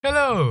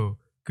Hello,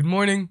 good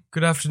morning,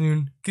 good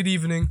afternoon, good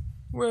evening,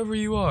 wherever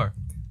you are.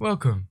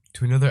 Welcome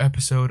to another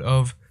episode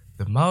of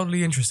the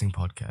Mildly Interesting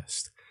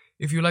Podcast.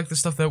 If you like the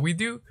stuff that we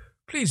do,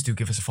 please do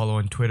give us a follow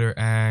on Twitter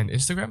and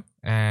Instagram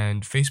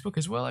and Facebook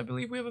as well. I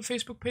believe we have a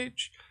Facebook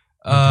page.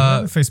 We do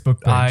have a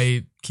Facebook page.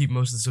 I keep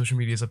most of the social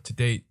medias up to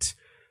date.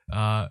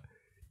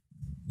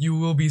 You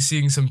will be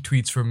seeing some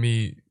tweets from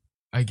me,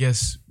 I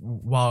guess,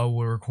 while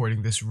we're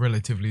recording this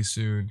relatively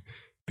soon,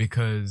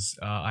 because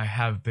I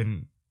have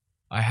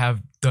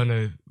done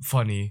a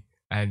funny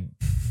and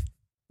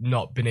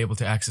not been able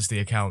to access the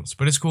accounts,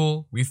 but it's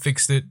cool. We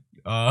fixed it.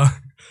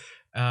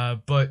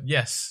 But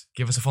yes,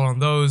 give us a follow on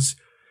those,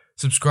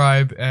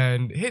 subscribe,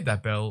 and hit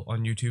that bell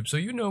on YouTube so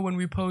you know when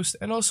we post.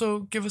 And also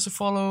give us a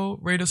follow,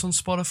 rate us on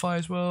Spotify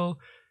as well.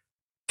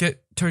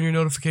 Turn your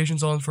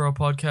notifications on for our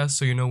podcast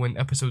so you know when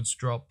episodes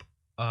drop.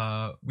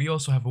 We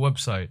also have a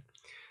website,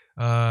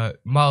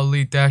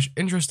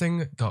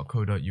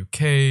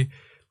 mildly-interesting.co.uk.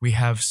 We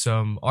have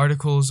some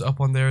articles up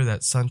on there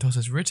that Santos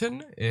has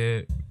written,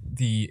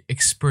 the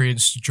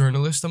experienced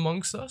journalist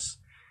amongst us.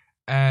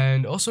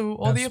 And also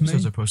all the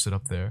episodes are posted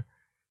up there.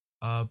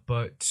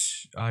 But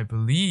I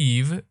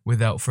believe,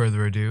 without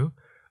further ado,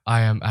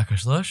 I am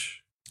Akash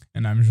Lush.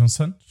 And I'm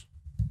Johnson.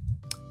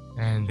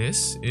 And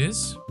this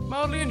is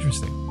Mildly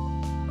Interesting.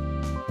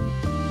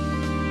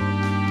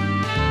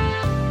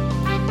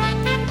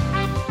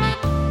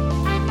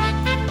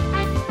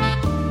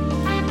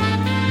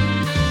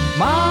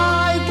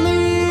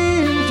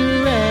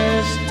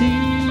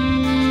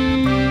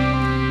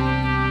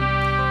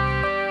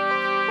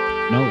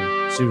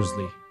 No,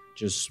 seriously,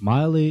 just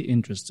smiley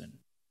interesting.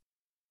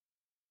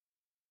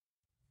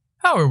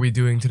 How are we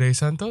doing today,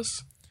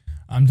 Santos?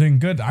 I'm doing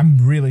good. I'm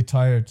really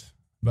tired,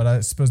 but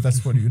I suppose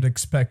that's what you'd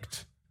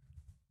expect.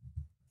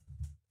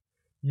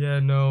 Yeah,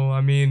 no,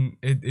 I mean,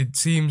 it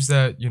seems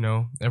that,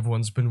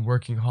 everyone's been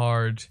working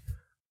hard.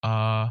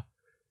 Talking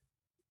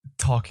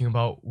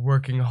about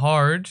working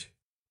hard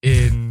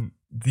in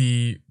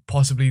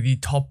possibly the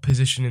top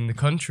position in the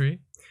country.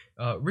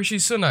 Rishi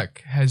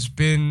Sunak has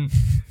been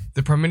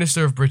the Prime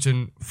Minister of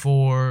Britain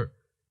for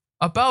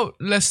about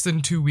less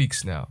than 2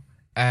 weeks now,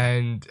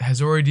 and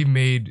has already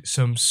made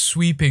some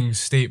sweeping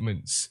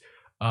statements,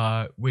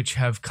 which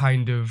have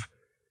kind of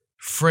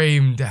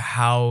framed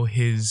how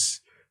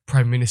his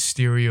prime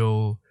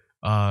ministerial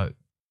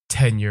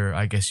tenure,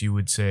 I guess you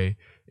would say,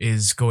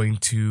 is going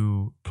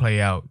to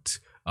play out.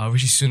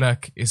 Rishi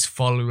Sunak is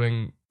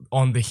following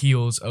on the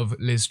heels of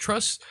Liz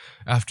Truss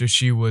after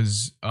she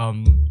resigned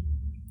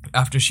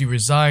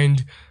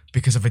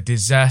because of a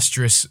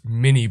disastrous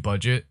mini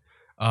budget,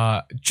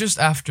 just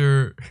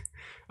after,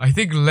 I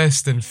think,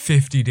 less than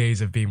 50 days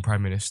of being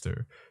Prime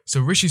Minister. So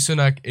Rishi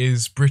Sunak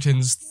is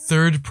Britain's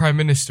third Prime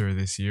Minister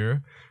this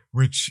year,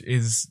 which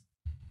is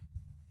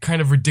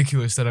kind of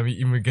ridiculous that I'm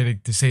even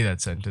getting to say that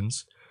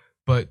sentence.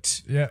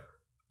 But yeah,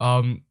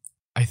 I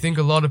think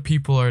a lot of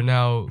people are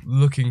now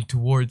looking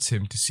towards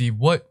him to see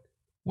what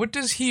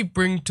does he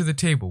bring to the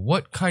table?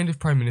 What kind of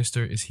Prime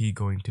Minister is he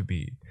going to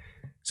be?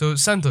 So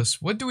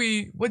Santos, what do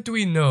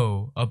we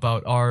know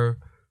about our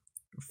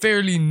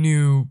fairly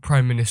new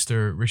Prime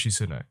Minister Rishi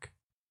Sunak?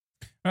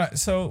 All right.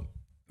 So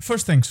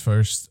first things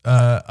first.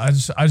 I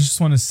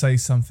just want to say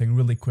something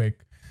really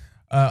quick.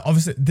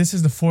 Obviously, this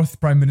is the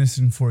fourth Prime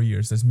Minister in 4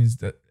 years. That means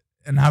that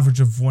an average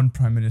of one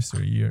Prime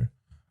Minister a year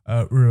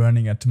we're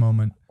running at the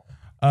moment.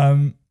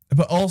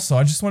 But also,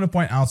 I just want to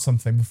point out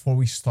something before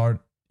we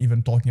start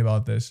even talking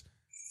about this.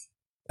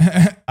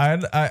 I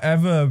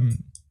have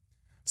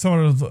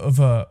somewhat of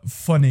a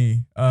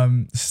funny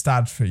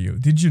stat for you.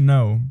 Did you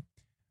know,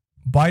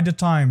 by the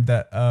time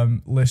that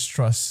Liz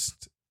Truss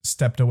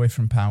stepped away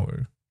from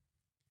power,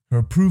 her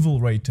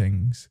approval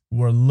ratings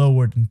were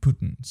lower than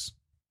Putin's?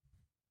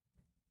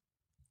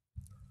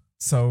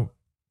 So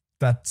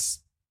that's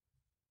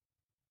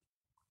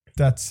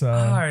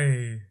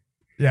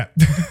yeah.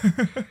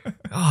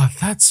 Oh,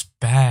 that's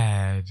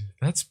bad.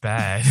 That's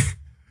bad.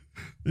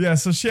 Yeah,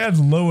 so she had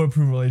low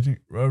approval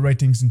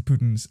ratings than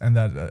Putin's, and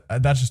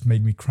that just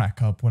made me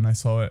crack up when I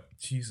saw it.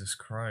 Jesus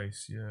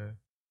Christ, yeah.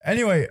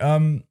 Anyway,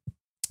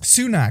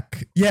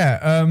 Sunak,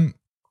 yeah,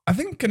 I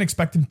think we can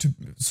expect him to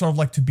sort of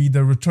like to be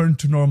the return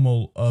to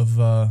normal of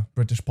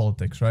British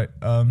politics, right?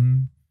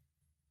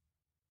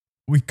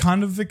 We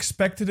kind of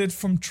expected it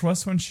from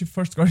Truss when she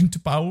first got into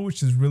power,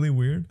 which is really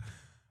weird.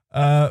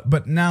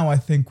 But now I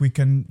think we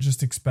can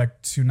just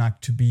expect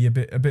Sunak to be a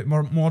bit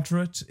more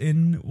moderate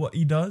in what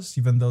he does,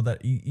 even though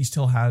that he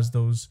still has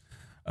those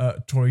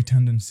Tory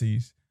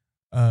tendencies,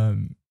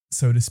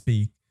 so to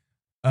speak.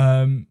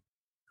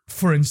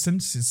 For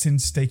instance,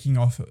 since taking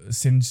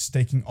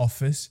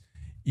office,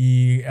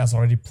 he has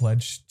already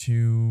pledged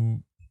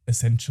to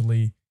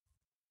essentially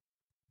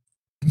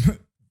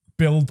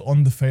build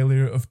on the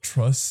failure of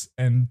Truss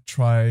and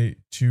try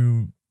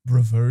to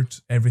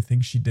revert everything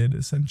she did,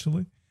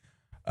 essentially.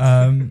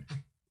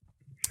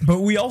 But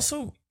we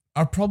also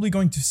are probably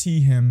going to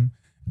see him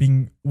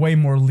being way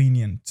more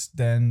lenient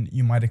than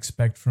you might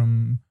expect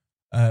from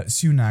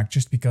Sunak,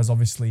 just because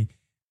obviously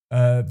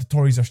the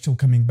Tories are still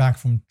coming back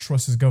from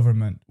Truss's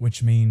government,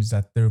 which means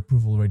that their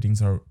approval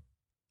ratings are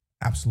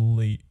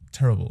absolutely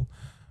terrible.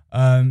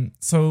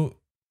 So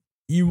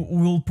you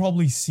will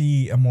probably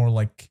see a more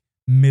like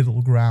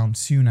middle ground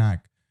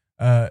Sunak,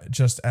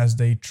 just as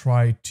they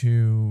try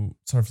to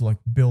sort of like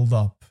build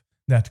up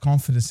that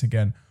confidence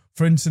again.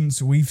 For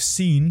instance, we've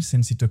seen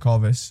since he took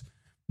office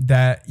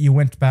that he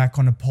went back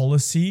on a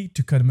policy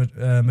to cut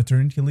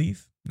maternity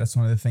leave. That's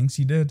one of the things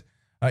he did.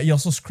 He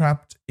also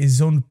scrapped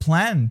his own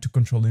plan to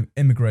control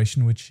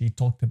immigration, which he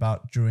talked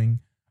about during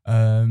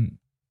the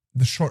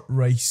short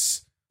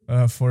race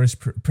for his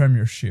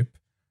premiership.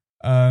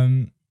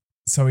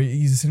 So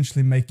he's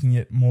essentially making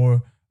it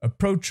more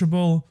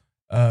approachable,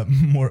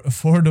 more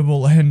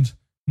affordable, and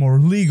more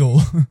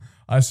legal,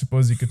 I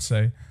suppose you could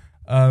say.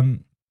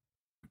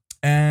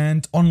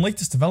 And on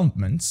latest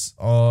developments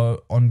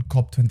on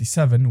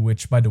COP27,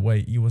 which, by the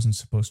way, he wasn't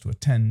supposed to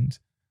attend,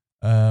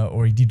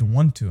 or he didn't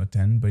want to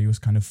attend, but he was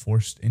kind of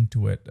forced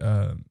into it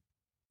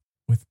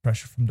with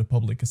pressure from the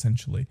public,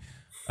 essentially.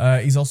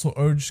 He's also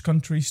urged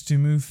countries to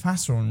move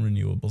faster on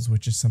renewables,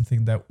 which is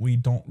something that we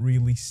don't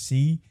really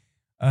see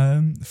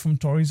from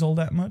Tories all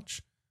that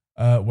much.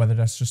 Whether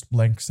that's just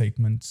blank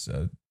statements,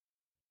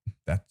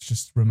 that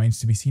just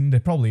remains to be seen. They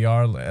probably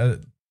are.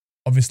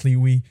 Obviously,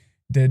 we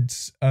did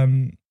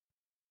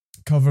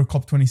cover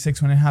COP26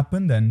 when it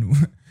happened, and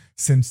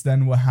since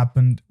then what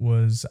happened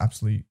was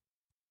absolutely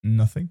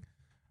nothing.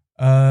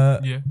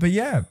 But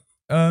yeah,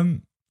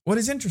 what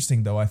is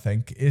interesting though, I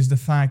think, is the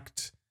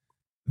fact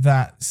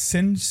that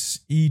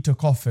since he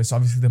took office,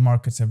 obviously the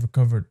markets have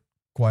recovered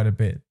quite a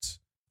bit,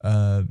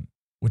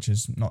 which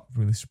is not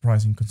really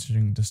surprising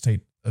considering the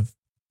state of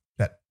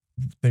that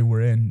they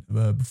were in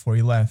before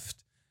he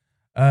left.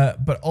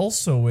 But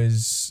also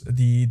is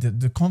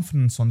the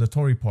confidence on the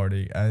Tory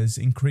party has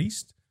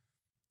increased.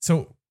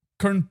 So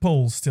current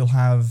polls still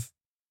have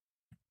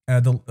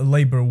the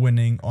Labour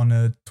winning on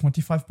a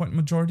 25-point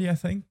majority, I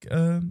think,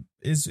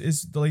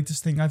 is the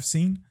latest thing I've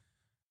seen.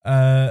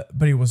 But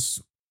it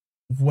was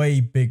way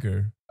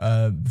bigger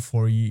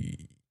before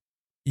he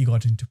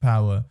got into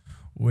power,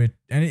 and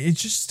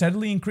it's just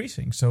steadily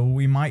increasing. So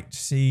we might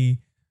see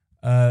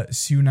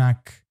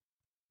Sunak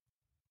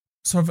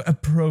sort of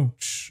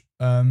approach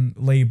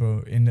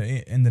Labour in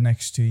the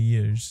next 2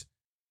 years.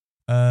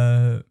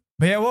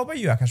 But yeah, what about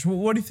you, Akash?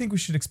 What do you think we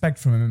should expect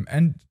from him?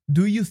 And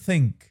do you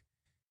think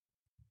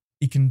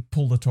he can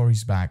pull the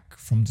Tories back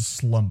from the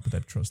slump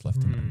that Truss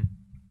left him in?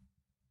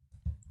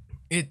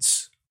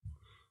 It's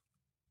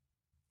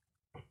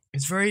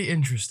very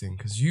interesting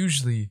because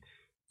usually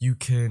you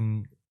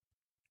can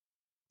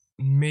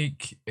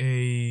make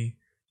a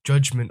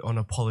judgment on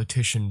a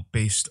politician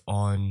based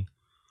on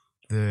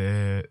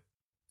their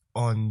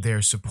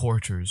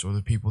supporters or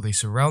the people they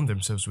surround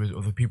themselves with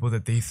or the people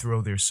that they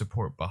throw their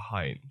support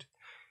behind.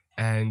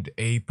 And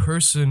a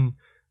person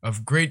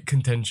of great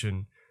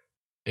contention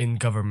in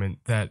government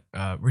that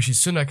Rishi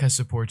Sunak has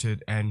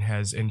supported and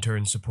has in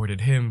turn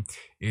supported him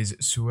is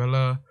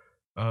Suella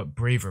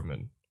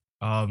Braverman.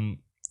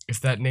 If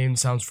that name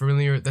sounds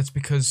familiar, that's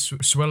because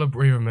Suella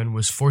Braverman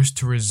was forced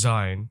to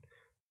resign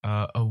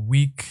a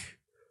week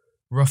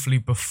roughly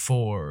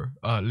before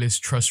Liz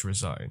Truss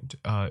resigned.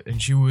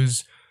 And she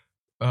was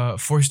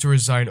forced to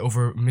resign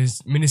over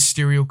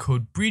ministerial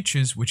code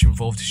breaches, which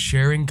involved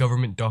sharing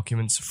government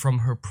documents from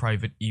her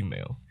private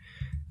email.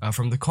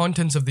 From the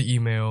contents of the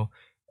email,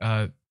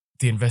 the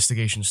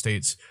investigation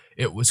states,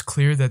 it was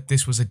clear that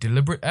this was a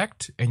deliberate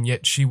act, and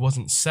yet she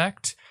wasn't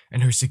sacked,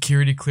 and her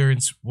security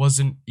clearance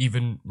wasn't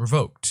even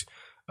revoked.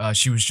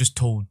 She was just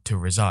told to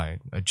resign.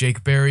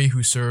 Jake Berry,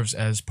 who serves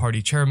as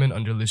party chairman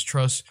under Liz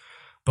Truss,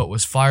 but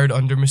was fired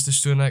under Mr.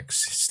 Sunak,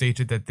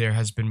 stated that there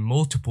has been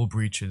multiple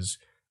breaches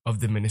of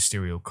the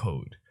ministerial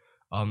code.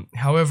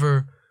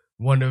 However,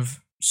 one of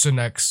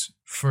Sunak's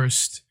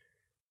first,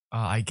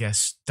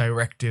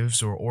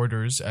 directives or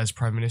orders as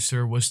prime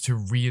minister was to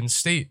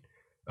reinstate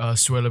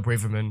Suella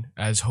Braverman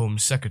as Home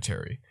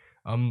Secretary.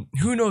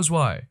 Who knows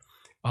why?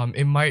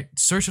 It might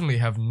certainly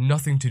have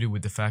nothing to do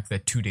with the fact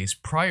that 2 days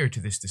prior to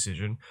this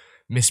decision,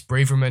 Miss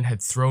Braverman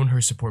had thrown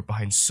her support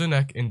behind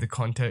Sunak in the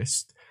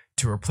contest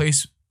to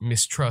replace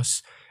Miss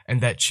Truss,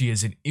 and that she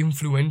is an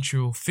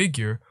influential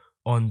figure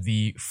on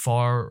the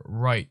far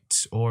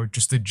right, or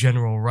just the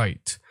general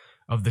right,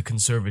 of the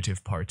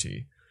Conservative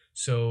Party.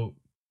 So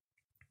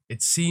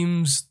it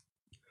seems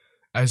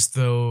as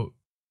though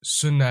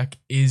Sunak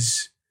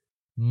is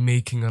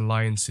making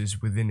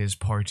alliances within his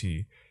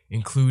party,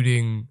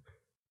 including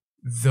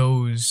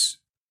those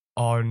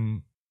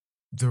on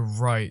the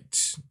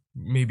right,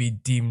 maybe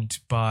deemed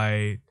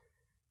by,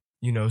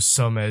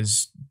 some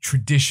as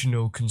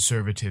traditional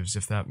conservatives,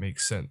 if that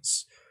makes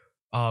sense.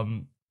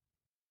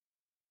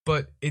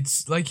 But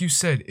it's like you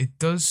said, it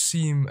does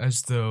seem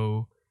as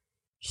though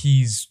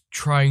he's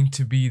trying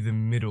to be the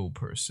middle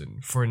person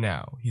for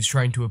now. He's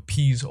trying to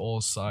appease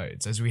all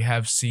sides, as we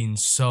have seen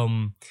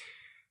some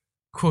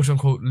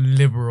quote-unquote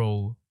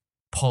liberal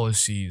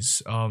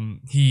policies.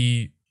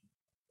 He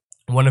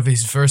one of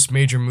his first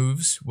major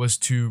moves was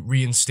to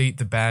reinstate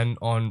the ban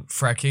on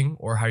fracking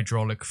or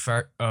hydraulic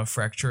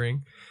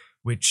fracturing,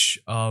 which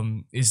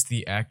is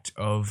the act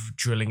of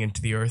drilling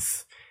into the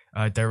earth,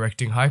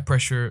 directing high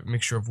pressure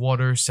mixture of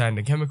water, sand,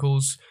 and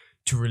chemicals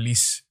to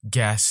release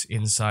gas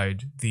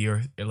inside the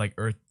earth, like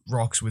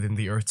rocks within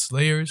the earth's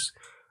layers.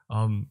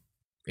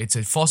 It's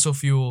a fossil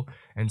fuel,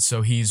 and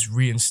so he's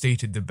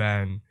reinstated the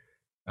ban,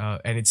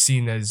 and it's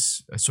seen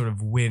as a sort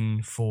of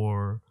win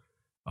for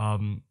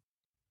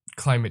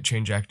climate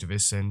change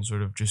activists and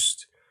sort of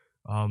just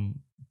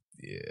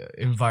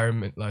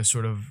environment, like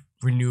sort of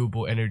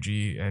renewable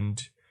energy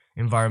and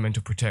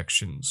environmental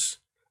protections.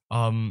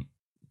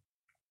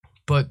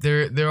 But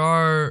there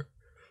are.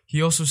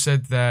 He also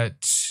said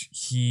that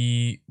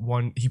he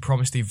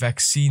promised a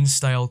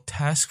vaccine-style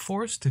task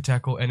force to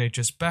tackle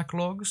NHS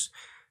backlogs,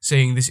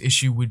 saying this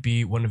issue would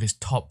be one of his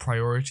top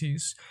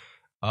priorities.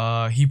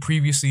 He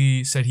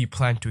previously said he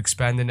planned to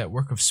expand the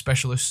network of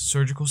specialist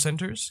surgical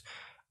centers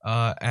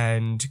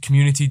and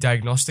community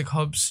diagnostic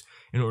hubs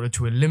in order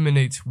to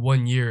eliminate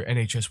 1 year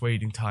NHS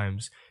waiting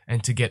times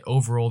and to get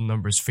overall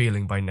numbers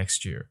failing by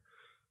next year.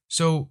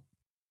 So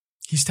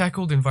he's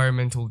tackled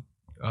environmental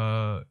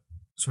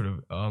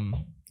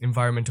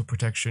environmental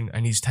protection,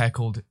 and he's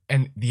tackled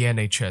the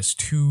NHS,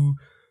 two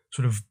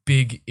sort of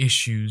big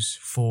issues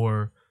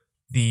for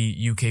the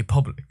UK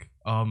public.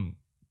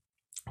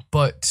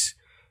 But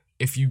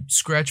if you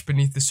scratch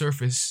beneath the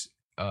surface,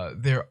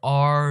 there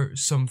are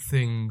some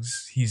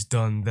things he's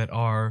done that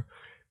are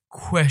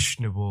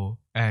questionable,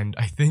 and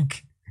I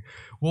think,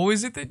 what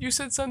was it that you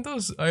said,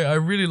 Santos? I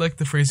really like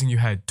the phrasing you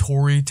had,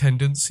 Tory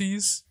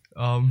tendencies.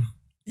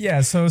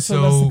 Yeah, so that's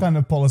the kind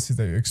of policy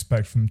that you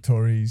expect from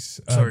Tories,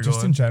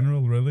 just in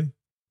general, really.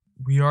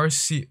 We are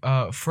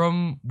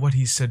from what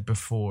he said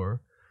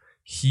before,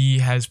 he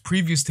has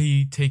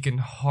previously taken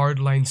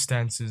hardline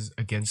stances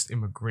against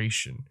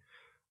immigration.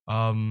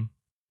 I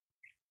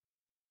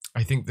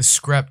think the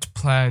scrapped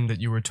plan that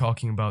you were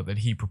talking about that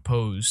he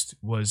proposed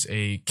was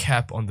a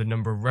cap on the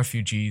number of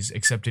refugees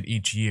accepted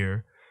each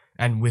year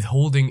and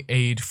withholding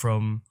aid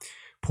from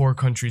poor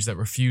countries that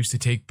refuse to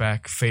take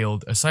back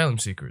failed asylum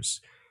seekers.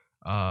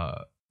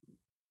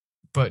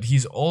 But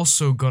he's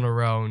also gone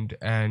around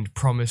and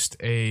promised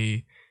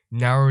a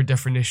narrow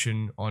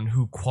definition on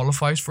who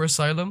qualifies for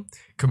asylum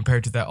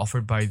compared to that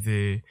offered by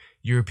the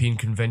European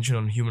Convention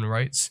on Human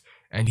Rights.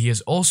 And he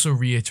has also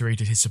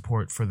reiterated his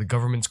support for the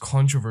government's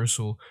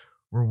controversial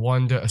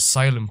Rwanda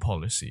asylum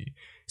policy,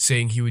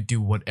 saying he would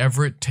do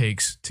whatever it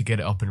takes to get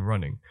it up and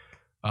running.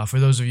 For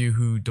those of you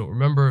who don't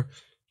remember,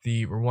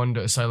 the Rwanda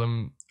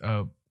asylum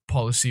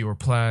policy or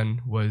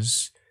plan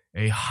was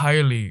a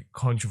highly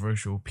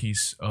controversial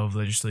piece of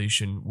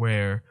legislation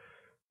where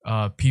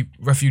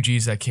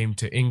refugees that came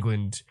to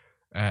England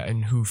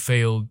and who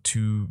failed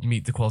to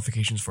meet the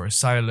qualifications for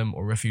asylum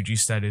or refugee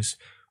status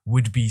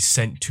would be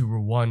sent to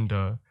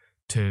Rwanda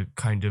to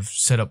kind of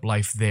set up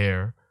life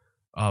there.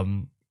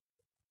 And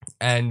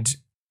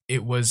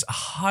it was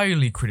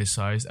highly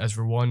criticized as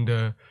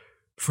Rwanda,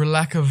 for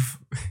lack of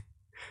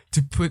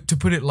to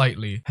put it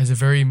lightly, has a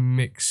very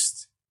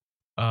mixed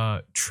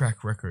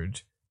track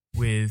record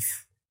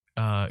with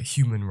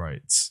human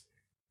rights,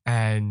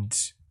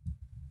 and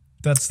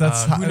that's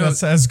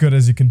as good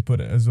as you can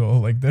put it as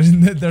well. Like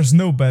there's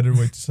no better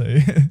way to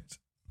say it.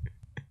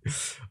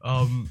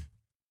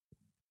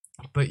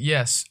 But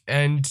yes,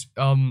 and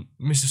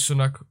Mr.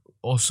 Sunak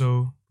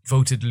also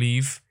voted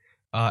leave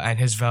and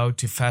has vowed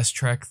to fast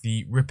track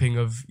the ripping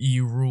of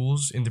EU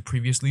rules in the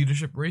previous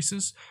leadership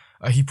races.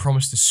 He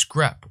promised to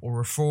scrap or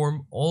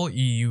reform all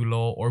EU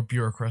law or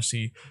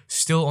bureaucracy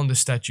still on the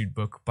statute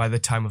book by the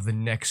time of the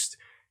next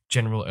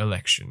general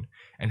election,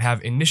 and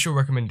have initial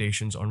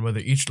recommendations on whether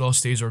each law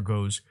stays or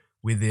goes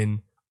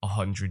within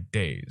 100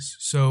 days.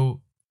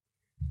 So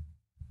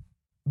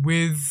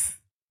with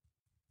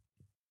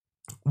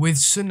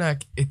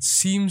Sunak, it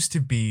seems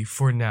to be,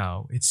 for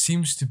now,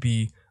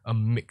 a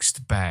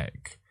mixed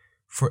bag.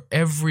 For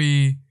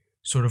every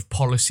sort of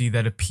policy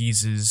that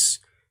appeases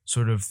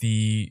sort of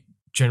the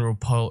general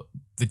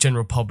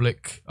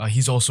public,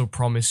 he's also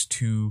promised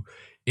to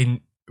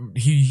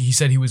he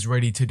said he was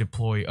ready to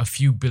deploy a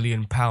few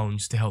 £billion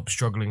to help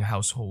struggling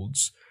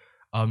households.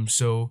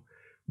 So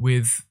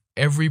with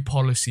every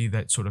policy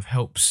that sort of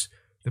helps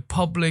the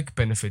public,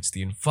 benefits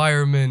the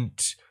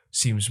environment,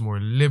 seems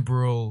more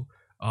liberal,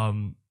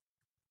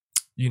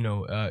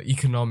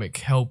 economic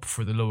help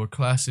for the lower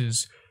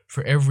classes,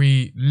 for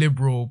every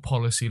liberal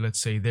policy, let's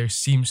say, there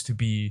seems to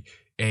be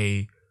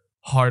a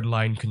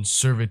hardline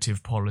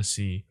conservative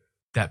policy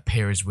that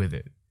pairs with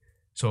it.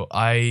 So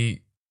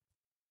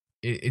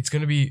it's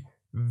going to be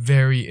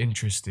very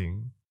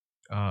interesting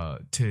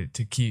to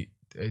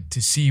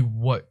see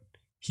what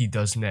he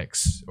does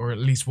next, or at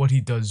least what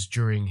he does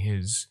during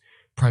his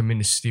prime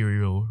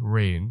ministerial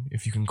reign,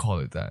 if you can call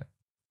it that.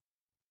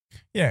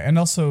 Yeah, and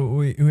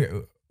also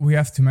we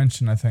have to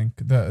mention, I think,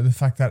 the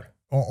fact that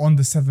on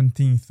the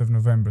 17th of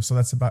November, so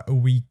that's about a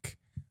week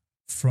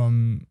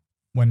from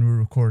when we're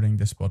recording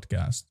this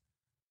podcast,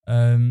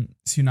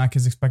 Sunak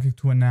is expected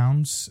to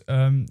announce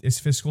his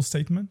fiscal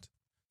statement.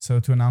 So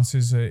to announce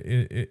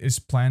his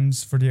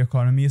plans for the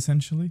economy,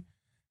 essentially.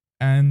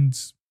 And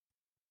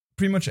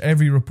pretty much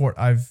every report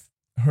I've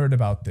heard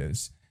about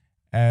this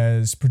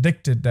has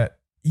predicted that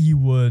he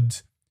would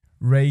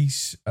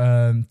raise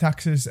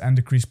taxes and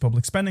decrease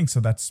public spending.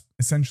 So that's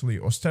essentially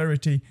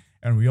austerity.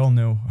 And we all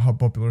know how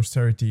popular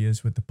austerity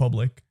is with the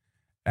public.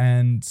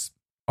 And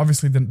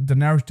obviously the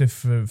narrative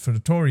for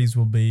the Tories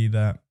will be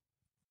that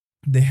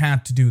they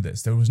had to do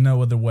this. There was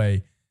no other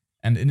way.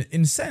 And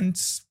in a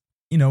sense,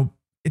 you know,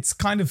 it's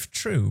kind of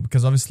true,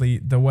 because obviously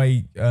the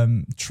way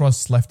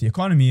Truss left the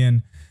economy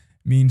in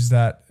means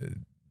that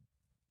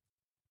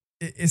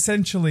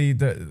essentially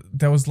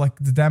there was like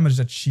the damage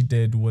that she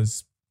did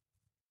was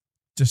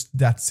just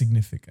that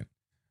significant.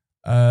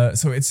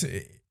 So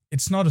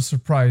it's not a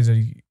surprise that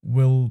he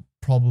will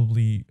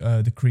probably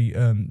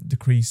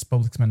decrease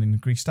public spending,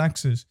 decrease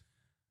taxes,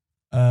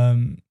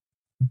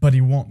 but he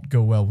won't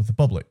go well with the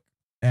public.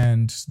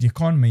 And the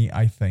economy,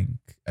 I think,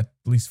 at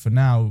least for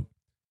now,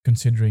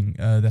 considering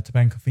that the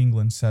Bank of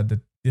England said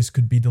that this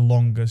could be the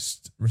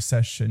longest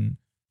recession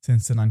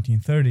since the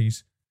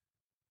 1930s,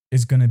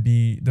 is going to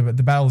be,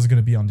 the battle is going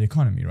to be on the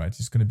economy, right?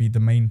 It's going to be the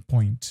main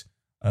point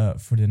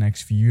for the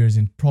next few years,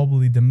 and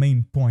probably the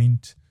main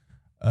point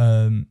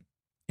in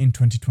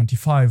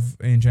 2025,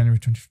 in January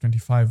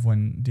 2025,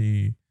 when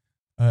the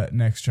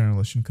next general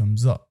election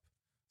comes up.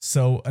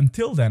 So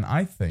until then,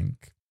 I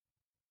think,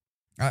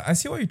 I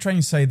see what you're trying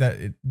to say,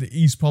 that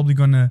he's probably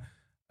going to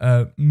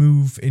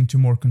move into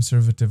more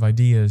conservative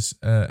ideas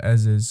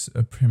as his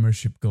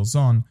premiership goes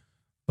on.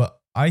 But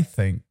I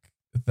think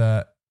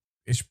that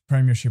his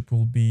premiership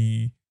will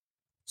be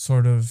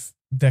sort of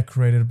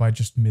decorated by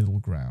just middle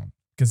ground,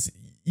 because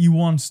he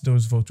wants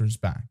those voters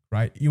back,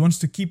 right? He wants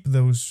to keep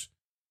those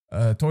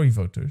Tory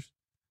voters,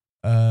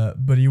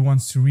 but he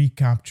wants to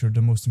recapture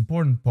the most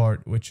important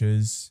part, which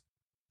is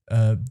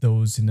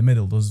those in the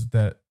middle, those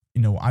that,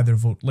 you know, either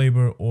vote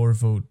Labour or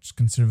vote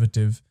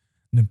Conservative,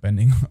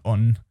 depending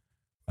on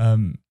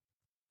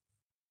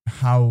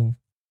how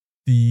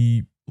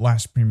the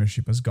last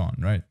premiership has gone,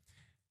 right?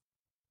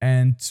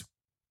 And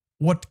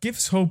what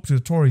gives hope to the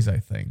Tories, I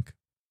think,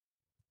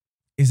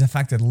 is the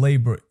fact that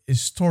Labour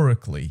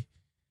historically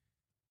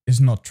is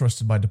not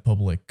trusted by the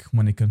public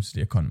when it comes to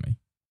the economy,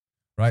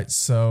 right?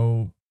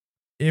 So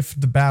if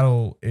the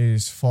battle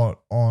is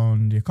fought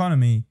on the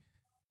economy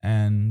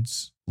and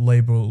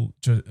Labour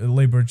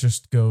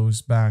just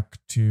goes back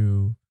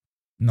to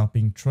not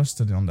being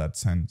trusted on that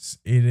sense,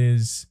 it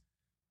is,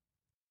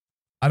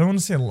 I don't want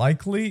to say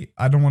likely,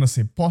 I don't want to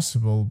say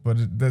possible, but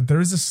there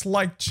is a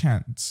slight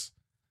chance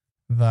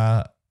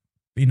that,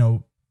 you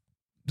know,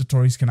 the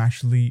Tories can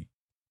actually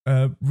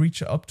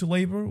reach up to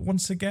Labour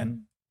once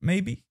again,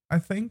 maybe, I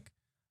think.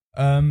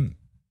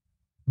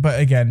 But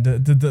again,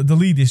 the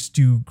lead is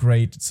too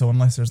great, so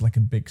unless there's like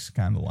a big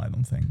scandal, I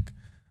don't think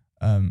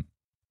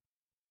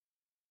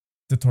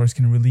the Tories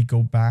can really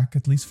go back,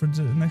 at least for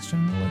the next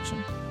general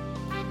election.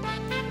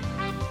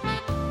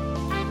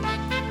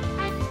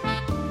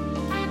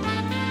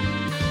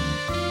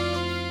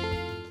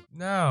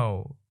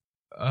 Now,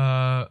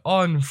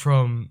 on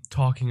from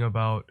talking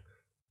about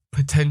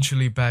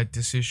potentially bad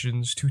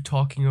decisions to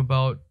talking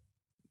about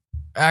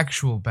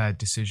actual bad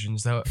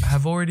decisions that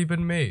have already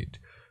been made.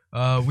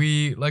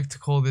 We like to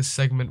call this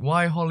segment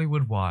Why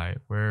Hollywood Why,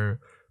 where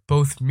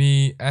both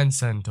me and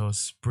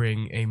Santos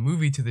bring a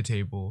movie to the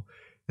table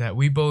that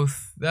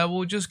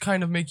will just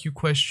kind of make you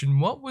question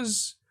what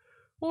was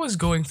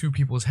going through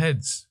people's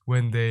heads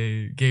when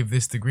they gave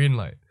this the green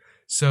light.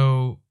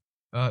 So,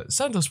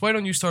 Santos, why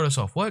don't you start us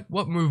off? What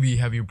movie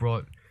have you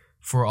brought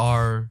for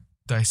our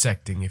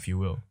dissecting, if you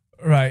will?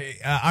 Right,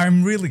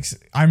 I'm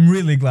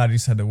really glad you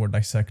said the word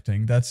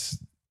dissecting. That's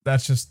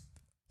just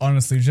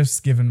honestly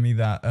just given me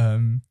that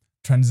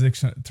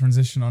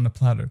transition on a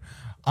platter.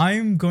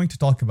 I'm going to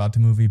talk about the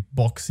movie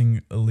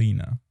Boxing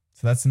Alina.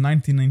 So that's a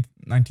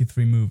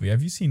 1993 movie.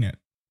 Have you seen it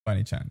by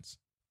any chance?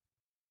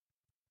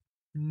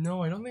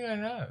 No, I don't think I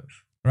have.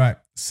 Right.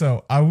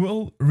 So I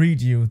will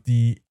read you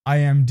the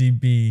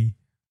IMDb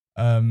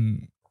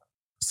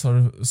sort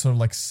of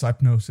like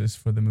synopsis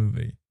for the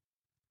movie.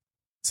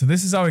 So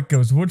this is how it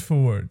goes, word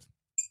for word.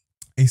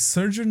 A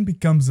surgeon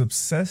becomes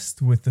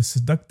obsessed with the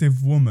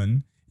seductive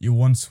woman he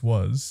once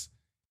was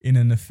in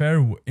an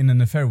affair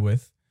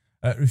with,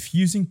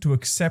 refusing to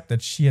accept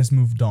that she has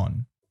moved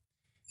on.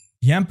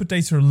 He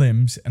amputates her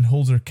limbs and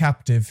holds her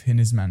captive in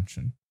his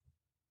mansion.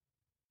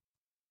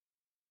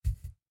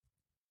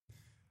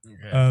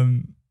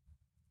 Okay.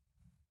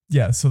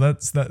 Yeah, so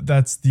that's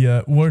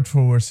the word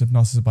for word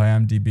synopsis by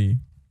IMDb.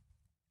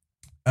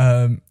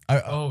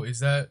 Is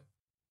that?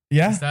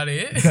 Yeah, is that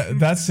it?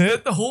 That's it. Is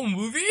that the whole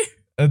movie?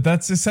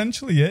 That's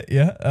essentially it.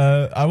 Yeah.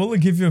 I will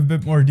give you a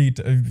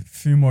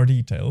few more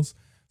details.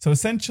 So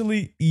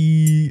essentially,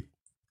 he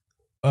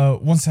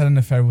once had an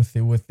affair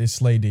with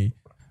this lady,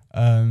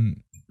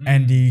 and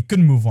he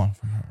couldn't move on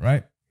from her.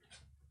 Right.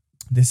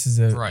 This is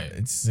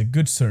a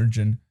good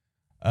surgeon.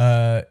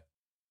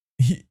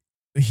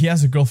 He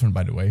has a girlfriend,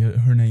 by the way.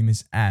 Her name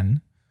is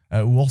Anne,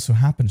 who also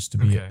happens to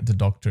be the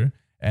doctor.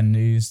 and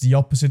is the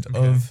opposite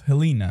of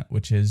Helena,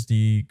 which is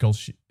the girl,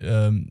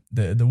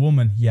 the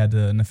woman he had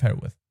an affair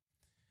with.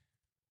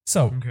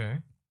 So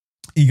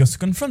he goes to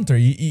confront her.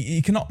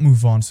 He cannot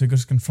move on, so he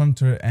goes to confront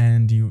her,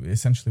 and he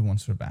essentially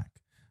wants her back.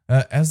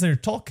 As they're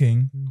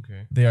talking,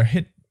 they are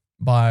hit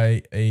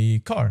by a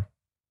car,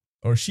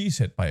 or she's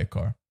hit by a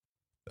car.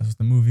 That's what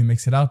the movie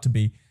makes it out to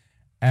be.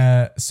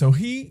 So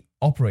he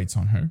operates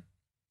on her,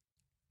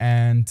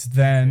 and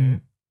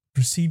then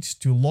proceeds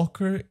to lock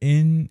her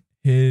in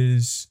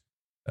his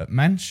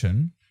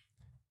mansion,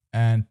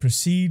 and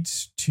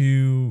proceeds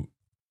to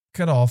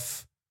cut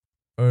off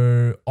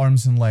her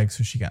arms and legs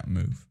so she can't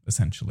move,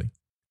 essentially.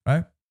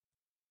 Right?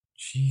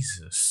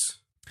 Jesus.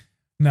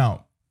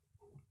 Now,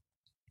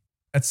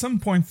 at some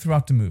point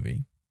throughout the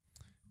movie,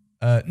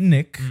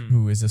 Nick,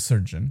 who is a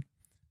surgeon,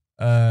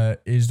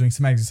 is doing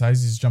some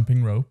exercise. He's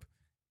jumping rope,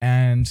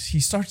 and he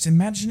starts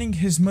imagining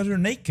his mother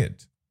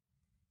naked,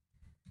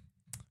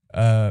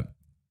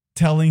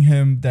 telling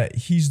him that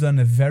he's done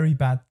a very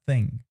bad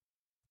thing.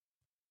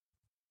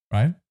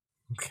 Right?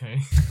 Okay.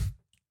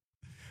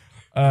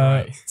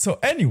 So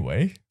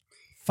anyway,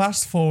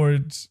 fast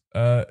forward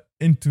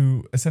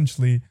into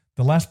essentially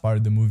the last part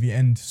of the movie,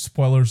 and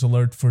spoilers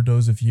alert for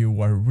those of you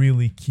who are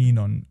really keen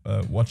on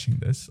watching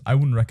this. I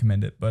wouldn't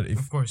recommend it, but if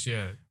of course,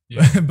 yeah.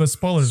 But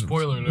spoiler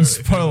alert!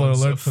 Spoiler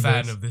alert for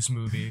fan of this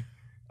movie.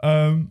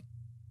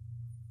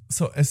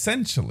 So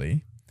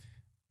essentially,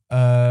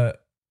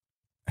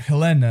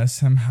 Helena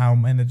somehow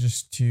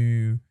manages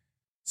to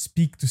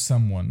speak to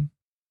someone,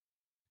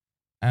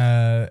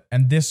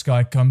 and this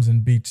guy comes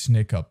and beats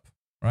Nick up.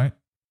 Right?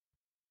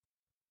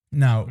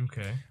 Now,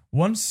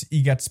 once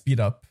he gets beat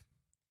up,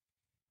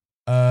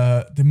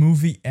 the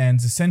movie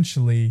ends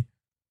essentially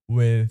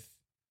with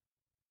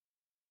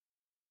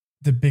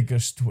the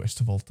biggest twist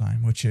of all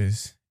time, which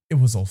is it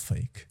was all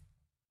fake.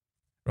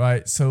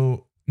 Right?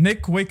 So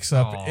Nick wakes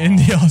up in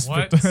the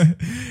hospital.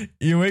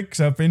 He wakes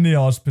up in the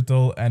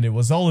hospital, and it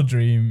was all a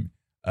dream.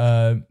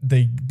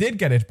 They did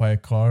get hit by a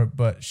car,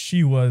 but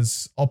she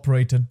was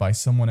operated by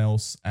someone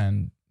else,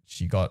 and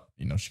she got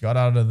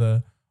out of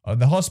the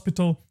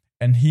hospital,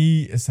 and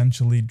he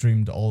essentially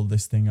dreamed all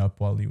this thing up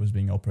while he was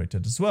being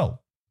operated as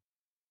well.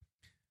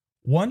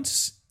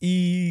 Once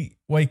he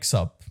wakes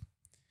up,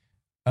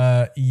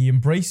 he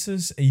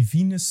embraces a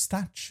Venus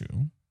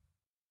statue,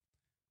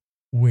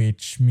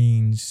 which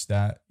means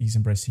that he's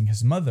embracing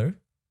his mother,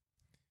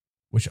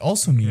 which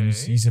also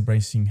means he's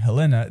embracing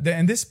Helena.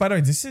 And this, by the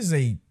way, this is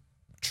a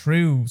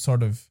true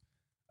sort of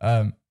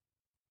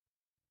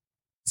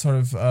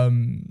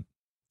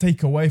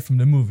takeaway from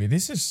the movie.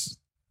 This is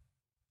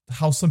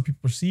how some people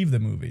perceive the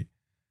movie.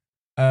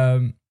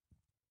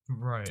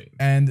 Right.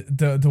 And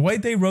the way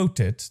they wrote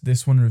it,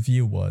 this one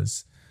review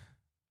was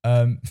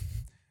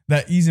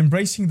that he's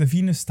embracing the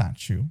Venus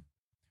statue,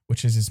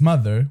 which is his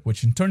mother,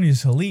 which in turn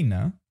is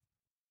Helena,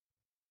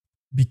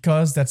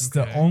 because that's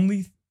the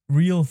only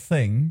real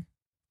thing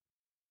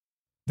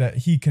that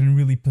he can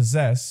really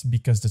possess,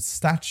 because the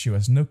statue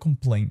has no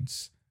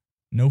complaints,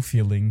 no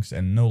feelings,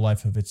 and no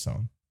life of its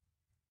own.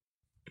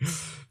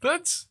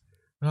 That's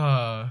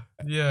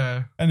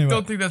yeah. Anyway,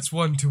 don't think that's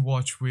one to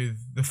watch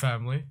with the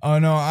family. Oh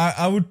no,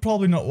 I would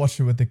probably not watch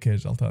it with the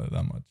kids, I'll tell you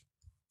that much.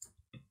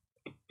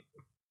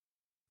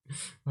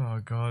 Oh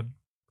god.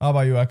 How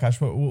about you, Akash?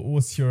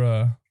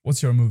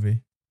 What's your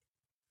movie?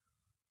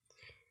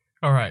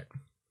 All right.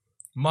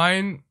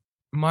 Mine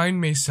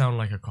may sound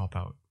like a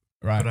cop-out.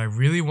 Right. But I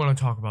really want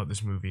to talk about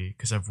this movie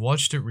because I've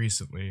watched it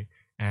recently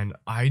and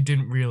I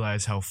didn't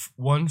realize how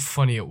one,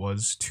 funny it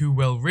was, 2,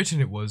 well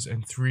written it was,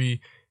 and 3,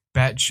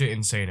 batshit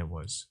insane it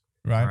was.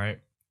 Right. Right.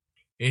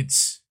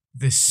 It's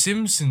the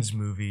Simpsons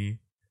movie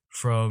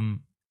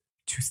from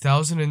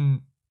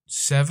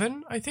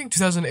 2007, I think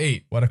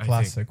 2008. What a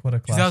classic! What a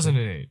classic!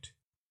 2008.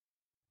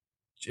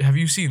 Have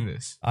you seen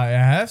this? I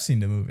have seen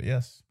the movie,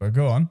 yes, but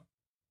go on.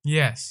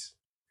 Yes,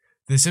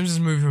 the Simpsons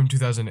movie from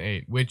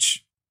 2008,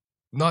 which,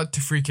 not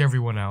to freak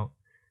everyone out,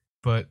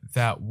 but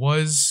that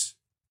was,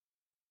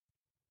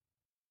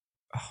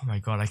 oh my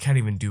god, I can't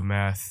even do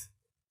math.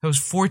 That was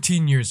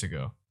 14 years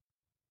ago.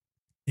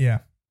 Yeah.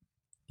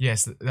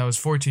 Yes, that was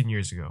 14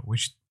 years ago,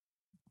 which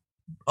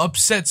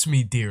upsets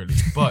me dearly.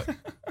 But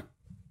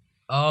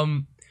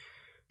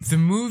the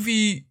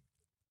movie,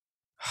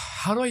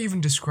 how do I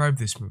even describe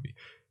this movie?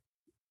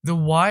 The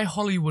why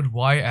Hollywood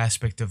why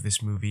aspect of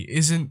this movie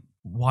isn't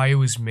why it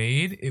was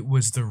made, it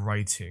was the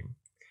writing.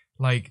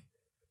 Like,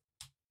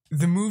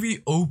 the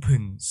movie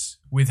opens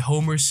with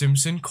Homer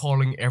Simpson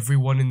calling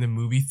everyone in the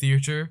movie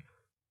theater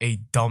a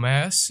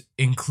dumbass,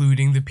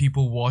 including the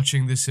people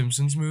watching the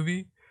Simpsons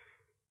movie.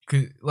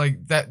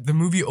 Like, that, the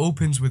movie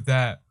opens with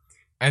that,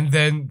 and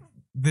then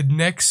the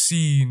next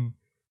scene,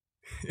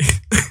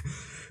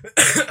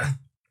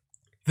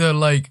 the,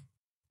 like,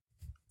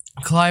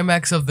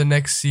 climax of the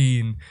next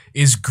scene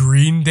is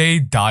Green Day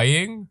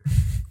dying,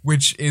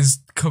 which is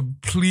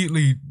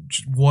completely,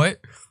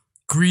 what?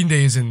 Green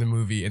Day is in the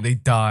movie, and they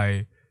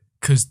die,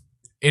 because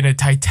in a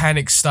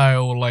Titanic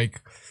style, like,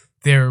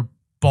 their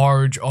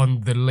barge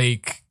on the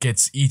lake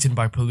gets eaten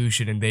by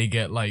pollution, and they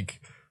get,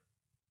 like,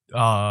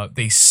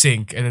 they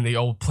sink, and then they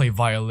all play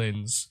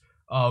violins.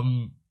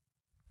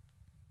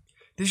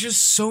 There's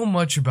just so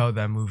much about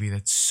that movie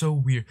that's so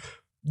weird.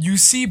 You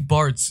see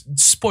Bart's,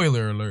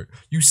 spoiler alert,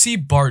 you see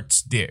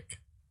Bart's dick.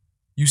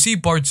 You see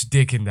Bart's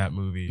dick in that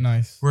movie.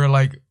 Nice. Where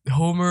like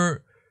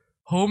Homer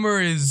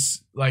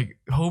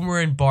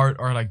and Bart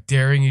are like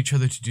daring each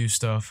other to do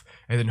stuff,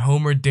 and then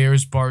Homer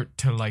dares Bart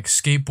to like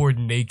skateboard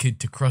naked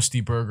to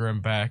Krusty Burger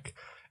and back.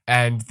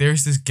 And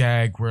there's this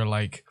gag where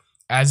like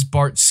as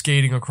Bart's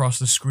skating across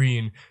the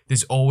screen,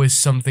 there's always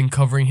something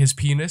covering his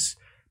penis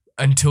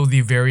until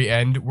the very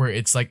end where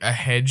it's like a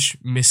hedge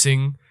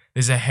missing.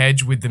 There's a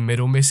hedge with the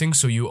middle missing,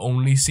 so you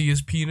only see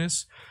his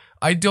penis.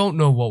 I don't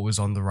know what was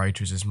on the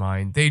writers'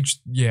 mind.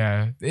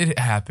 It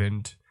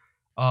happened.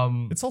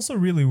 It's also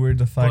really weird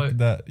the fact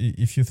that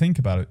if you think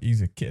about it,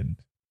 he's a kid.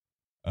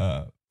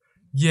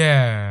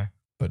 Yeah.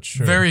 But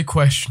sure. Very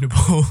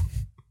questionable.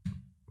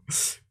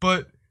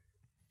 But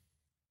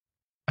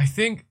I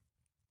think,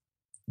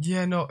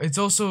 it's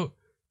also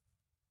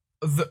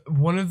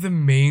one of the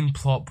main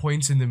plot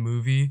points in the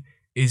movie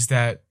is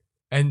that,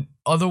 and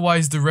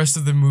otherwise the rest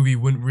of the movie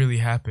wouldn't really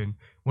happen.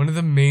 One of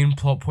the main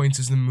plot points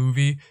in the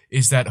movie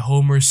is that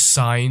Homer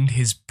signed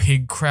his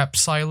pig crap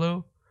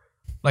silo.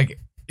 Like,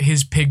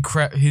 his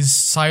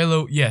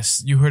silo,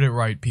 yes, you heard it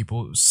right,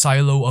 people.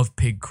 Silo of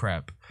pig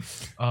crap.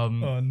 Oh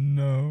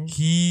no.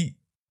 He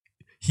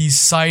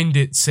signed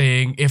it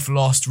saying, "If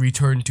lost,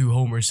 return to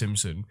Homer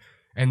Simpson."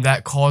 And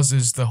that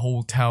causes the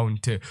whole town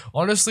to...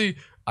 Honestly,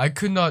 I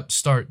could not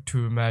start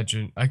to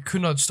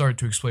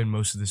explain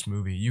most of this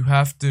movie. You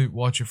have to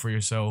watch it for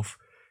yourself.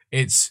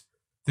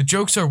 The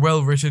jokes are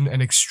well written and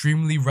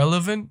extremely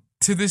relevant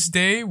to this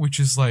day,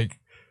 which is like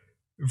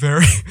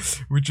very,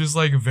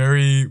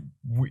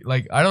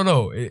 I don't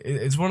know.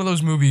 It's one of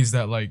those movies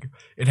that like,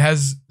 it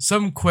has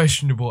some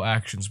questionable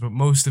actions, but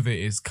most of it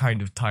is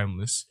kind of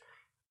timeless.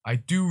 I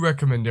do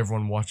recommend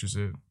everyone watches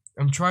it.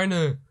 I'm trying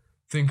to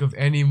think of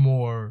any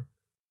more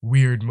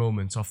weird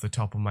moments off the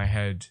top of my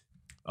head.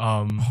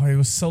 It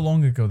was so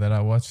long ago that I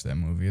watched that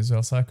movie as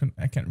well, so I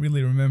can't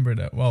really remember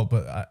that well.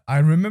 But I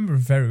remember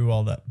very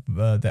well that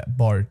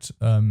Bart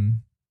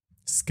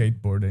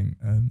skateboarding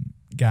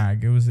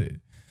gag. It was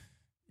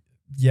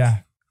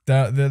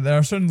there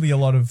are certainly a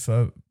lot of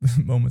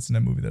moments in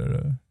that movie that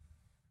are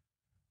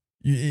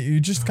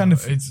you just kind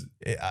of.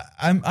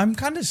 I'm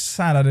kind of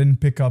sad I didn't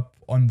pick up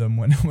on them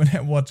when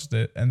I watched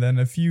it, and then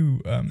a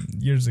few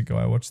years ago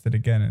I watched it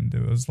again, and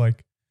it was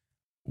like,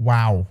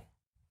 wow,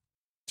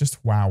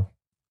 just wow.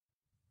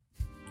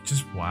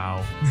 Just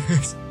wow.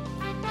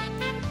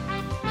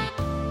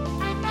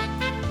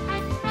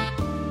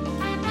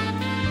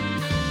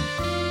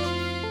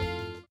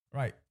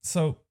 Right,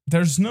 so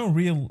there's no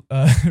real...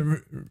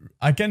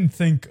 I can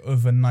think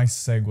of a nice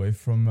segue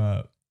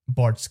from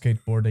Bart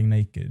skateboarding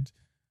naked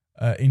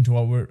into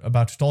what we're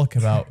about to talk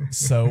about,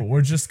 so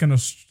we're just going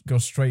to go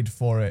straight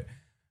for it.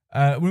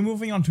 We're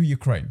moving on to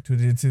Ukraine, to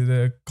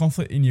the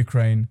conflict in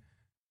Ukraine,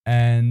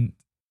 and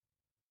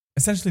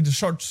essentially, the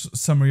short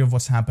summary of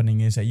what's happening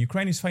is that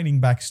Ukraine is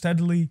fighting back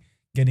steadily,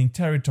 getting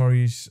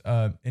territories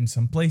in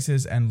some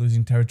places and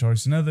losing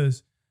territories in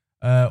others,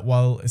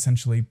 while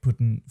essentially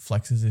Putin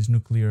flexes his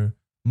nuclear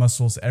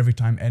muscles every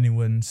time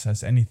anyone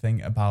says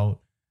anything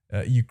about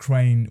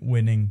Ukraine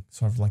winning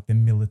sort of like the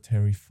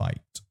military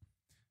fight.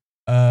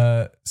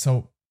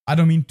 So I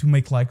don't mean to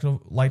make light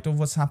of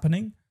what's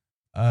happening.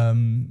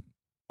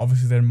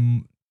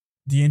 Obviously,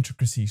 the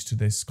intricacies to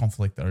this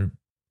conflict are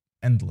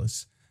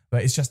endless.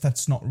 But it's just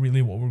that's not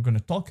really what we're going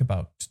to talk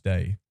about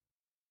today.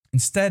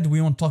 Instead, we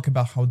want to talk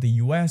about how the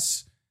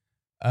US,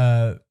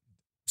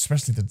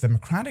 especially the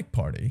Democratic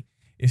Party,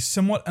 is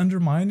somewhat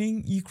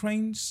undermining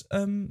Ukraine's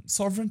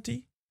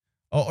sovereignty.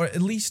 Or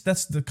at least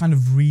that's the kind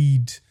of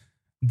read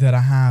that I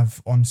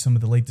have on some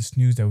of the latest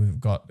news that we've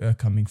got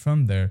coming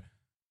from there.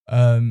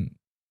 I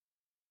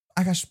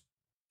guess,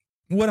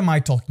 what am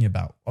I talking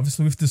about?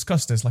 Obviously, we've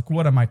discussed this. Like,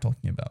 what am I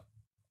talking about?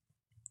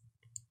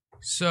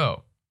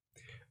 So...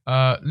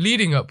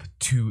 leading up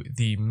to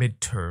the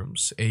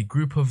midterms, a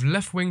group of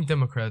left-wing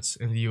Democrats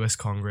in the U.S.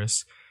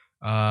 Congress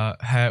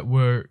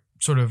were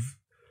sort of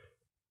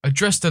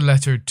addressed a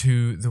letter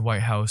to the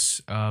White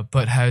House,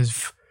 but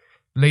has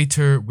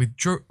later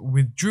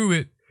withdrew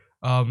it.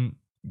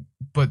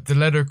 But the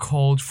letter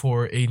called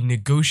for a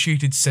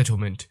negotiated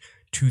settlement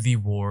to the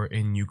war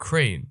in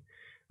Ukraine.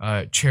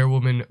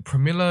 Chairwoman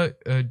Pramila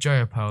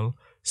Jayapal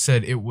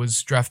said it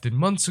was drafted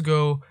months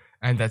ago,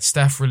 and that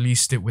staff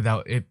released it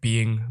without it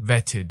being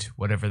vetted,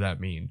 whatever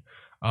that means.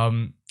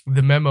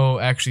 The memo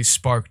actually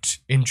sparked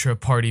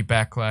intra-party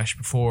backlash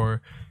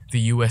before the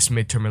US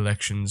midterm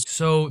elections.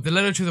 So the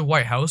letter to the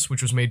White House,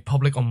 which was made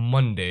public on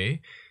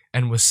Monday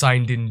and was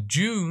signed in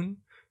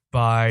June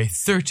by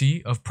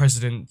 30 of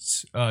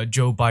President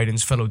Joe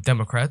Biden's fellow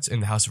Democrats in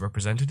the House of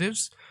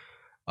Representatives,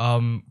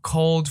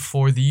 called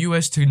for the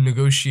US to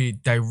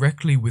negotiate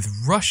directly with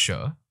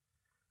Russia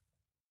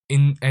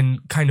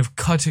and kind of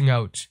cutting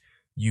out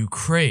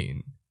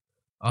Ukraine.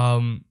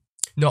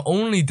 Not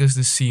only does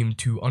this seem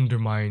to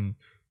undermine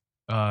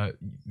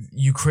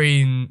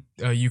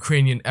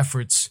Ukrainian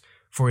efforts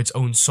for its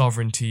own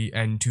sovereignty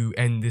and to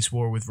end this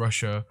war with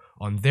Russia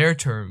on their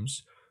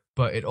terms,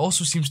 but it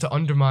also seems to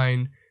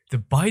undermine the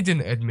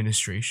Biden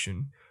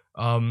administration,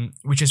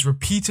 which has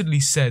repeatedly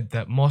said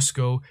that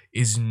Moscow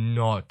is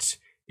not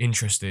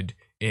interested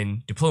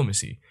in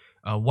diplomacy.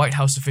 White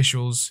House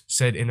officials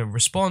said in a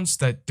response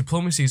that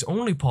diplomacy is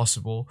only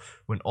possible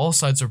when all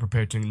sides are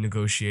prepared to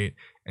negotiate,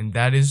 and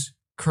that is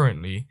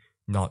currently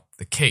not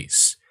the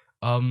case.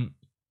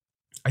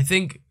 I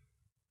think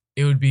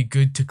it would be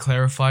good to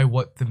clarify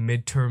what the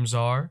midterms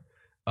are.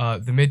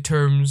 The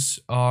midterms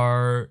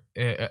are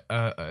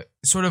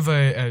sort of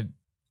a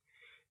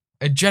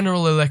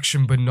general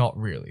election, but not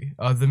really.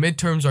 The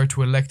midterms are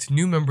to elect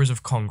new members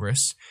of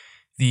Congress,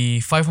 the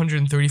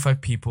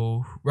 535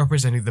 people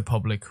representing the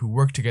public who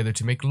work together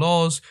to make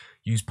laws,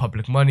 use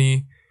public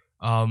money,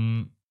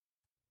 and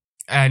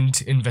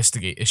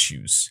investigate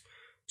issues.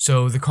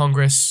 So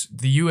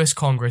the U.S.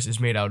 Congress is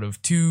made out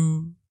of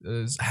two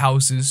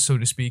houses, so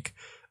to speak.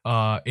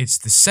 It's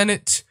the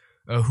Senate,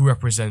 who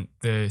represent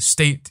the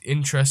state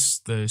interests,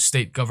 the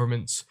state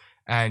governments,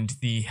 and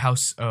the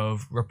House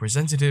of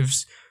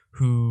Representatives,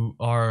 who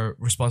are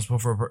responsible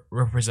for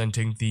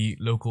representing the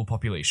local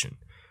population.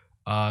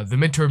 The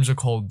midterms are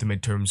called the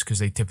midterms because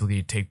they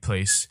typically take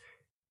place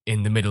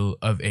in the middle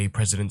of a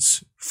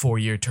president's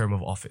 4-year term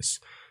of office.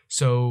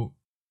 So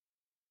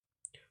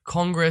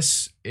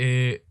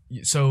the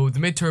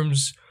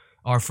midterms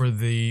are for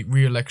the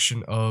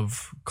re-election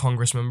of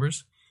Congress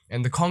members,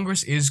 and the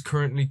Congress is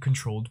currently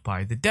controlled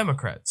by the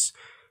Democrats.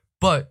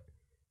 But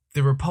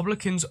the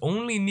Republicans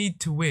only need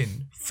to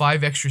win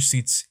 5 extra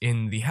seats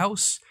in the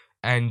House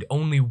and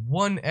only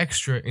 1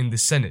 extra in the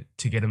Senate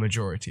to get a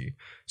majority.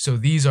 So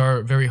these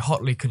are very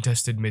hotly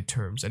contested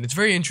midterms. And it's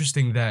very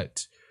interesting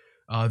that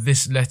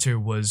this letter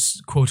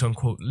was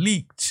quote-unquote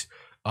leaked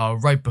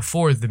right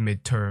before the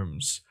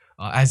midterms,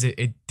 as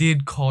it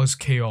did cause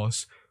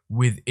chaos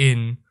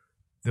within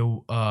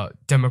the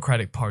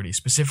Democratic Party,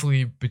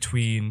 specifically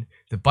between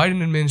the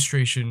Biden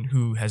administration,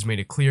 who has made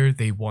it clear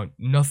they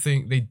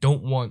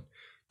don't want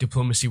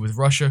diplomacy with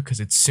Russia because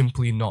it's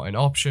simply not an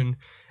option,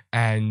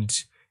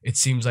 and it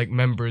seems like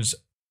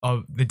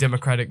the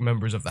Democratic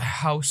members of the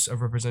House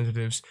of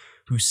Representatives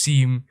who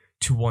seem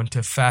to want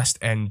a fast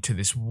end to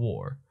this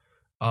war.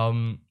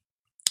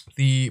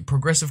 The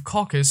Progressive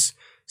Caucus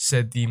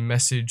said the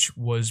message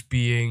was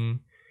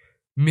being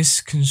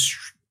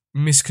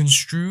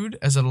misconstrued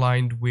as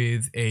aligned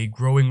with a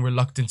growing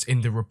reluctance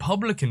in the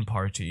Republican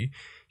Party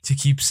to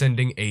keep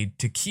sending aid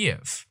to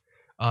Kiev.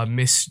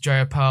 Ms.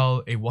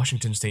 Jayapal, a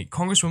Washington state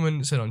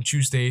congresswoman, said on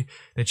Tuesday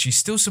that she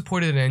still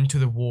supported an end to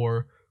the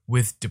war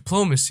with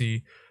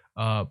diplomacy,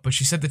 but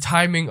she said the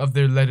timing of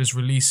their letter's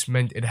release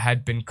meant it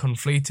had been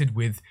conflated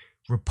with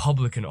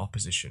Republican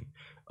opposition.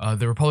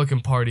 The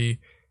Republican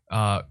Party,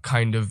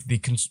 kind of the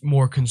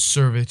more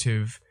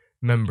conservative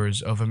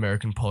members of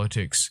American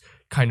politics,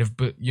 kind of,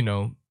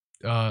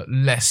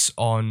 less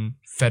on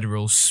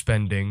federal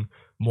spending,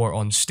 more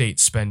on state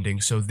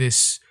spending. So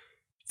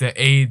the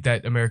aid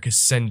that America is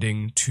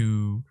sending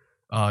to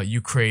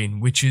Ukraine,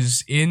 which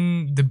is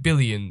in the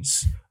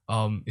billions,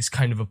 is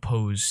kind of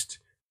opposed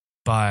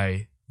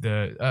by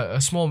the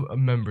small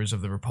members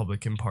of the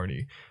Republican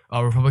Party.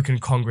 Republican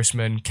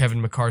Congressman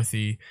Kevin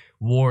McCarthy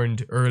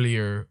warned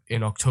earlier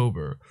in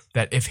October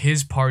that if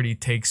his party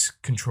takes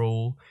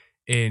control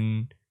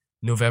in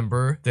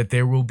November, that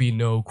there will be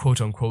no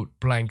quote-unquote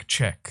blank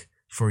check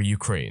for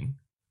Ukraine.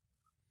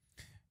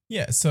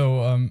 Yeah,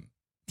 so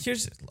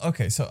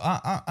so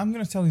I'm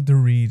gonna tell you the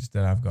read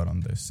that I've got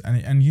on this,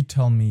 and you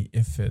tell me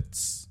if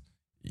it's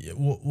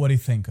what do you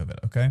think of it,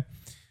 okay?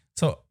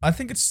 So I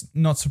think it's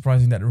not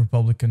surprising that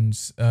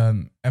Republicans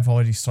have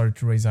already started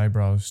to raise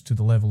eyebrows to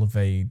the level of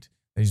aid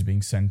that is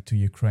being sent to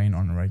Ukraine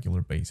on a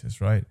regular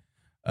basis, right?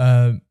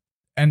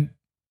 And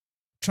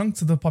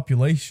chunks of the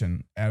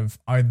population have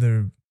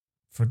either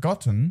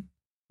forgotten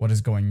what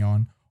is going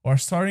on or are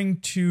starting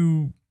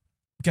to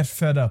get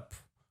fed up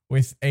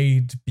with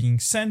aid being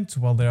sent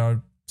while there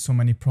are so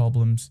many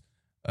problems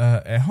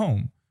at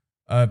home.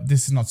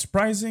 This is not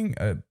surprising.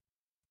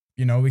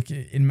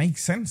 It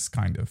makes sense,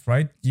 kind of,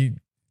 right?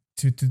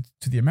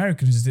 To the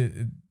Americans,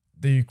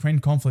 the Ukraine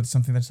conflict is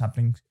something that's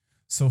happening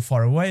so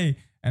far away,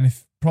 and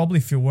if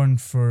it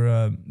weren't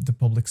for the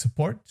public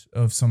support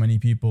of so many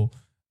people,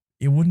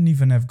 it wouldn't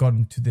even have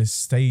gotten to this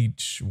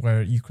stage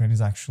where Ukraine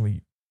is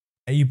actually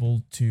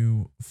able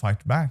to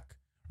fight back,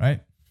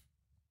 right?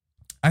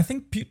 I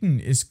think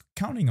Putin is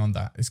counting on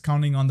that. Is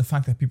counting on the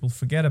fact that people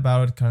forget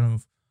about it, kind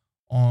of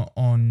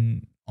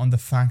on the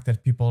fact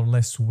that people are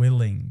less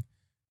willing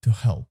to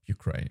help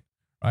Ukraine,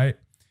 right?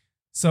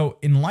 So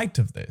in light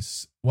of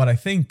this, what I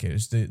think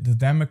is the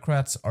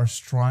Democrats are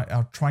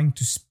trying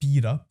to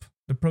speed up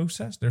the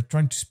process. They're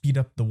trying to speed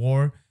up the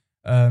war,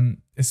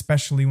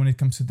 especially when it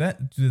comes to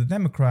the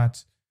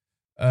Democrats,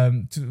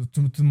 to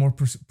the more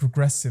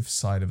progressive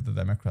side of the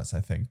Democrats,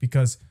 I think,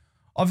 because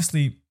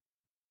obviously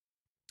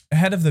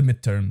ahead of the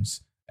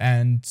midterms,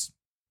 and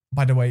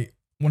by the way,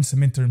 once the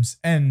midterms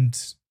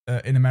end,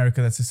 in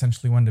America, that's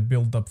essentially when the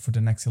build up for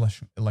the next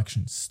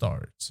election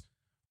starts,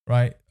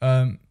 right?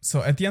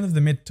 So at the end of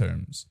the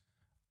midterms,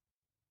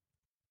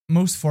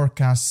 most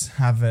forecasts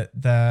have it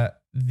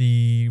that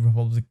the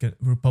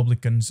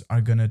Republicans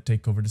are gonna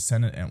take over the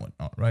Senate and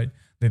whatnot, right?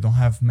 They don't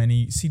have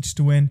many seats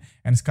to win,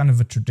 and it's kind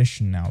of a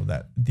tradition now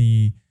that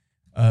the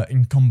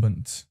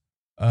incumbent,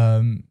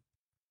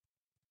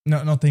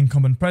 not the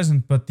incumbent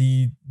president, but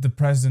the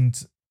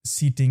president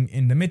seating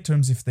in the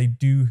midterms, if they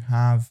do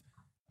have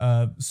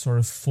sort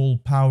of full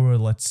power,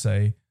 let's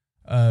say,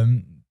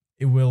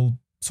 it will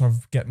sort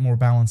of get more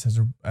balance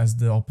as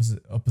the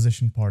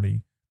opposition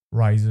party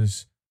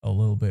rises a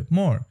little bit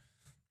more.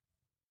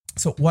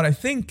 So what I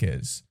think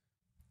is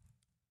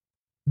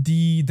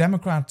the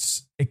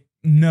Democrats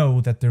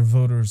know that their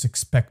voters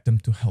expect them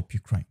to help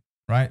Ukraine,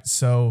 right?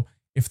 So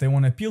if they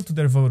want to appeal to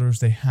their voters,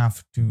 they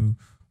have to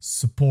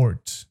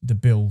support the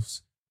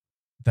bills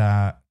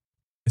that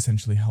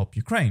essentially help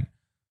Ukraine.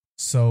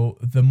 So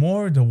the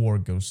more the war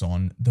goes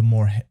on, the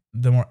more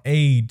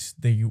aid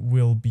they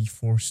will be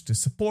forced to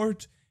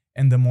support,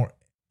 and the more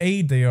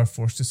aid they are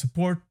forced to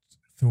support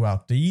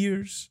throughout the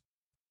years,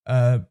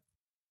 the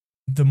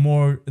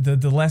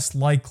less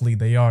likely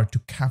they are to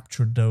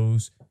capture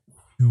those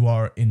who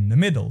are in the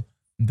middle,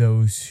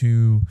 those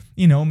who,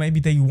 maybe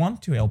they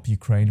want to help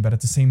Ukraine, but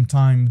at the same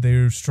time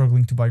they're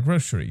struggling to buy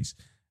groceries,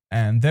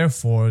 and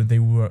therefore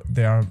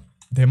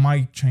they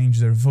might change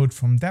their vote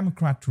from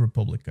Democrat to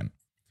Republican.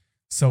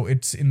 So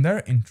it's in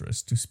their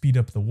interest to speed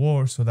up the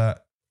war so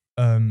that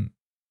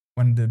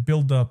when the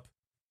build up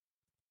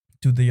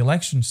to the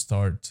election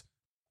start,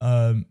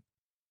 the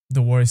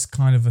war is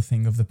kind of a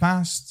thing of the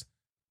past,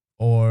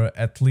 or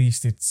at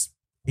least it's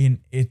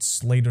in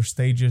its later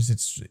stages,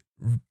 it's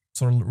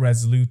sort of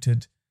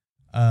resoluted,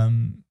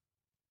 and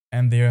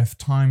they have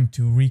time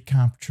to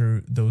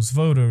recapture those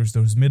voters,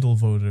 those middle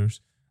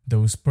voters,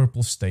 those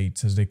purple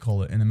states, as they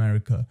call it in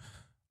America,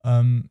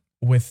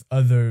 with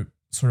other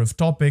sort of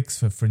topics,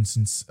 for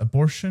instance,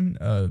 abortion,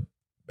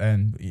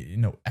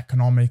 and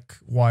economic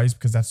wise,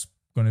 because that's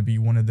going to be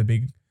one of the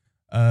big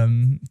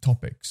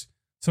topics.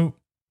 So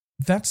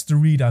that's the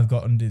read I've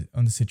got on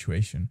the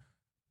situation.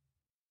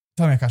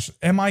 Tell me, Akash,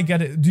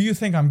 do you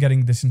think I'm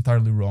getting this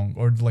entirely wrong,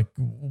 or like,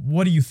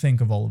 what do you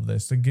think of all of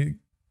this? Like,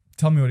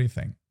 tell me what you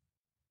think.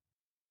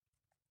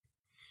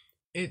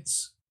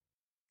 It's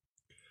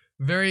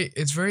very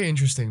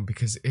interesting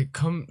because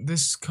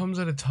this comes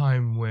at a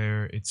time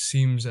where it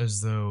seems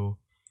as though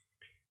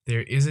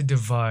there is a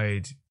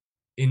divide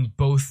in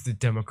both the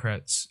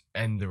Democrats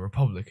and the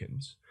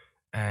Republicans.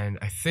 And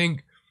I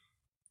think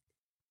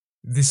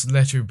this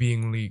letter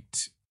being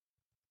leaked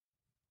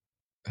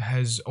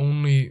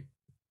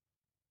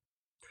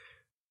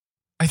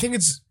I think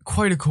it's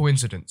quite a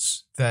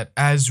coincidence that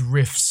as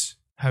rifts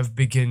have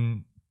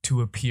begun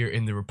to appear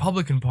in the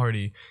Republican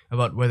Party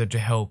about whether to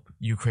help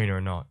Ukraine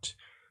or not,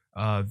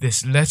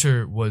 this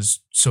letter was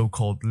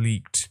so-called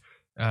leaked,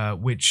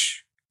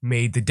 which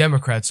made the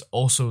Democrats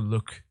also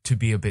look to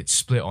be a bit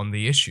split on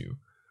the issue.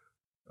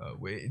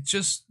 It's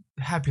just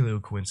a happy little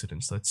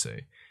coincidence, let's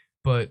say.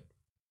 But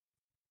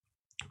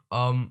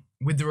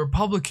with the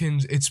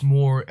Republicans, it's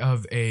more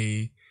of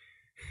a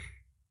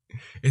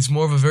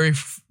very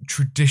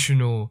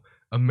traditional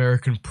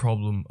American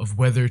problem of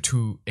whether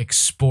to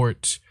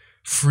export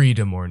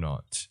freedom or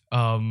not.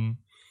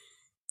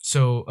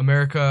 So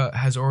America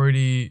has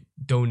already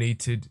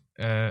donated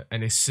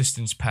an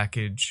assistance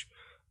package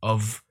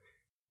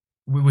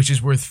which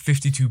is worth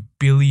 $52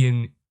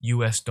 billion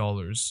US,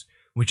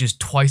 which is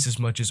twice as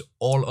much as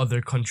all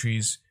other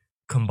countries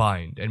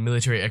combined. And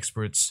military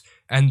experts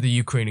and the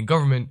Ukrainian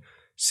government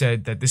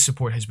said that this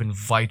support has been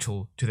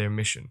vital to their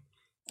mission.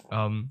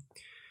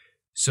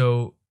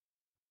 So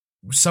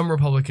some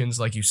Republicans,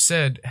 like you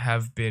said,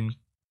 have been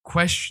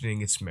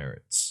questioning its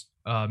merits.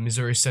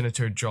 Missouri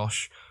Senator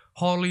Josh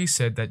Hawley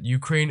said that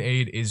Ukraine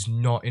aid is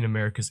not in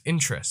America's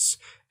interests,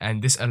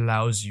 and this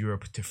allows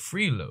Europe to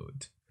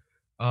freeload.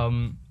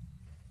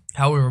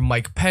 However,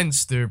 Mike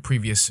Pence, their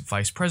previous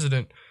vice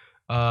president,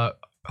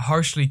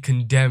 harshly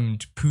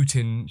condemned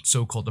Putin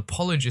so-called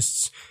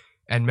apologists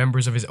and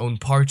members of his own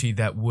party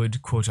that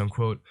would,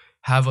 quote-unquote,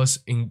 have us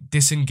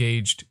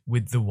disengaged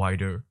with the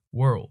wider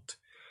world.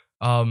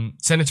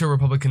 Senate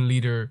Republican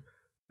leader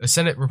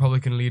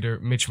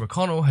Mitch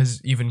McConnell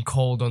has even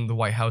called on the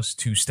White House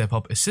to step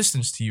up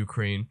assistance to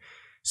Ukraine,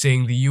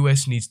 saying the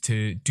US needs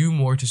to do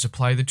more to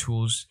supply the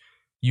tools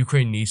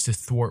Ukraine needs to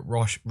thwart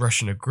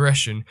Russian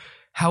aggression.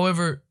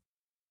 However,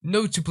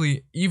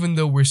 notably, even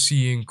though we're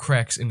seeing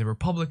cracks in the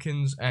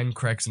Republicans and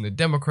cracks in the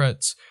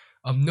Democrats,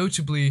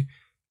 notably,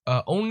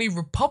 only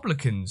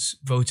Republicans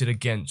voted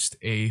against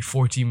a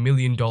 $40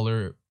 million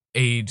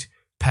aid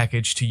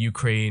package to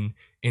Ukraine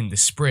in the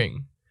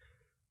spring.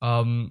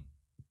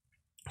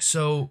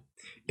 So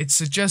it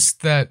suggests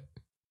that,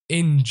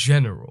 in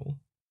general,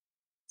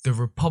 the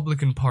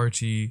Republican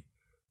Party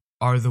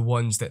are the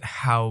ones that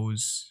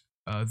house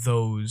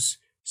those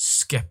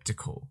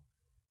skeptical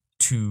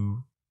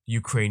to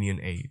Ukrainian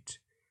aid.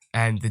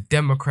 And the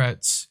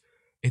Democrats,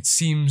 it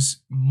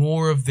seems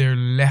more of their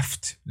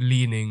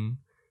left-leaning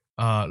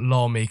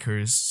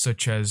lawmakers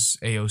such as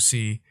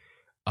AOC,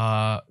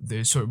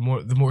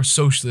 the more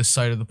socialist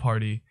side of the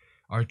party,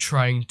 are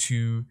trying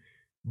to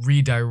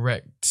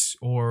redirect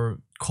or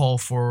call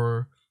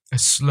for a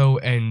slow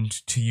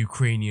end to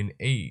Ukrainian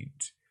aid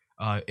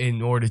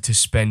in order to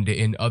spend it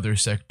in other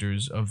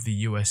sectors of the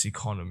US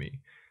economy.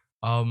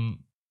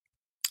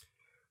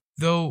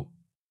 Though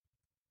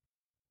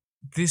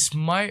this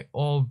might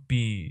all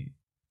be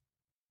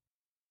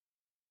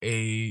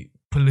a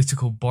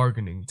political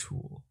bargaining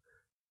tool,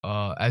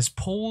 as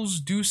polls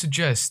do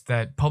suggest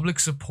that public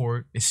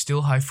support is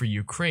still high for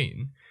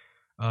Ukraine,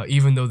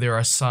 even though there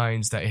are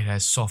signs that it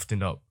has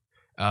softened up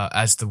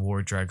as the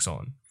war drags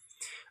on.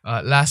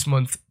 Last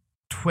month,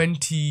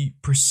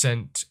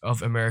 20%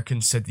 of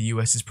Americans said the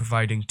US is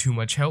providing too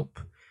much help,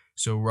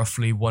 so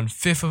roughly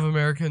 1/5 of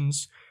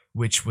Americans,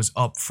 which was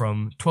up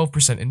from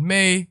 12% in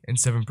May and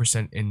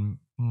 7% in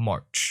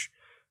March.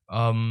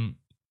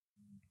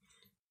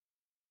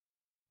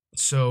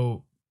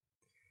 So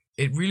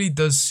it really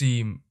does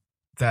seem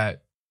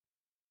that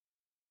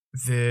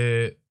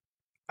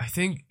I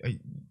think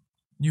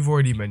you've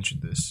already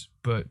mentioned this,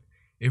 but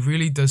it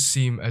really does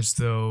seem as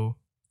though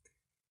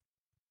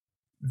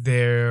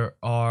there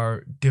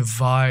are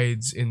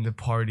divides in the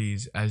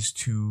parties as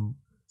to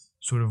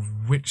sort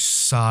of which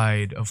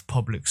side of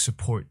public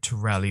support to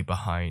rally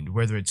behind,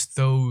 whether it's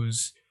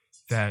those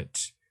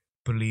that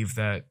believe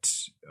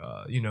that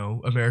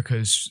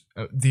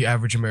the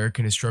average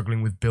American is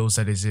struggling with bills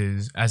as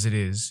it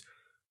is.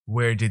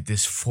 Where did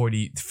this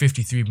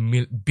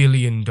 $53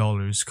 billion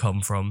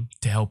come from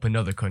to help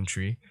another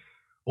country?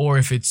 Or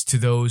if it's to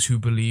those who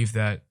believe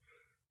that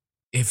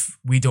if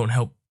we don't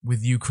help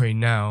with Ukraine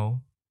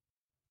now,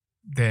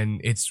 then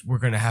we're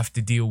going to have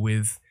to deal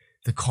with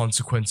the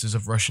consequences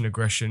of Russian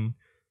aggression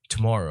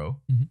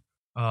tomorrow.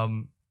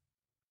 Mm-hmm.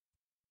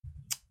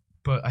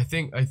 But I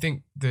think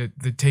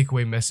the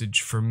takeaway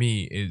message for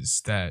me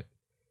is that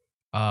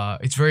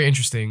it's very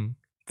interesting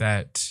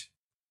that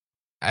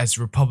as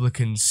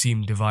Republicans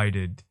seem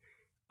divided,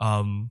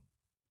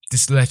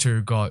 this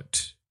letter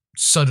got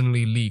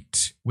suddenly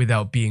leaked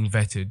without being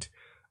vetted.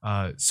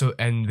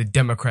 And the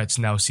Democrats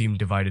now seem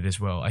divided as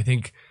well. I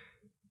think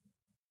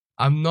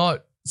I'm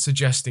not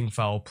suggesting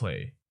foul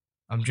play.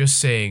 I'm just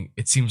saying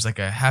it seems like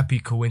a happy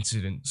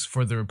coincidence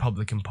for the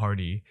Republican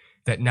Party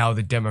that now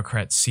the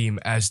Democrats seem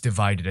as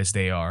divided as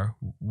they are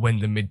when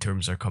the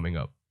midterms are coming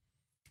up.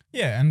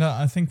 Yeah, and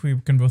I think we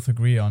can both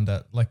agree on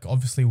that. Like,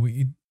 obviously,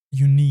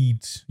 you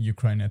need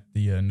Ukraine at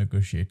the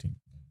negotiating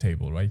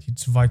table, right?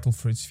 It's vital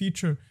for its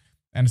future,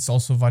 and it's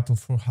also vital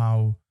for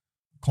how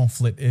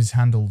conflict is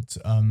handled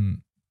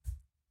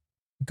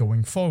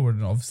going forward,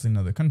 and obviously in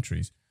other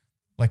countries.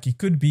 Like, it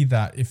could be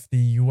that if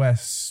the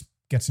US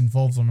gets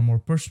involved on a more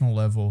personal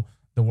level,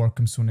 the war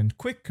comes to an end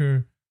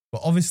quicker.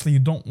 But obviously, you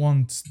don't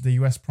want the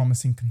US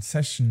promising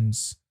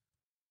concessions,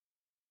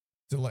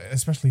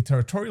 especially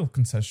territorial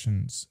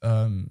concessions,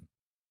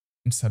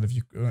 instead of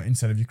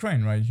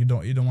Ukraine, right? You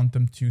don't want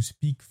them to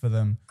speak for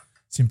them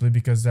simply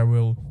because that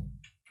will,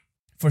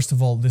 first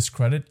of all,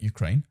 discredit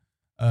Ukraine,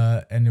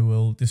 and it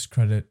will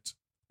discredit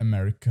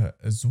America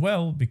as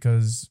well,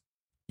 because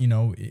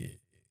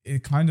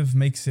it kind of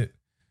makes it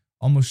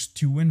almost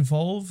too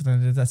involved,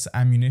 and that's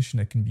ammunition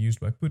that can be used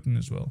by Putin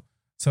as well.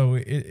 So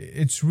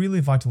it's really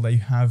vital that you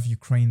have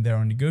Ukraine there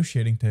on the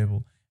negotiating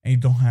table, and you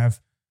don't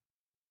have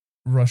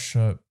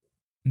Russia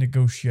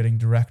negotiating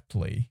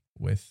directly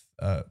with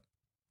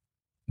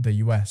the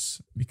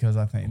US, because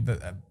I think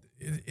that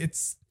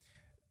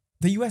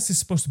the US is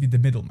supposed to be the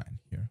middleman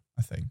here,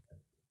 I think.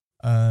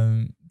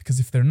 Because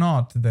if they're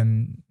not,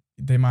 then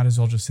they might as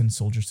well just send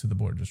soldiers to the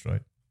borders,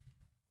 right?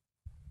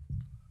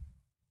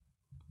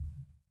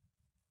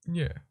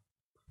 Yeah.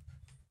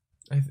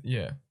 I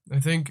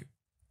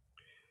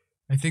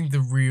think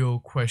the real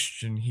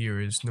question here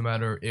is, no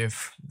matter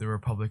if the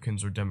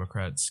Republicans or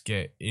Democrats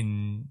get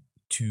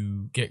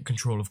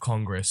control of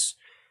Congress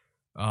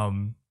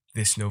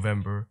this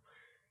November,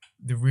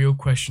 the real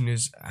question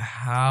is,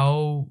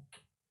 how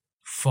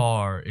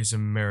far is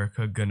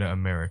America gonna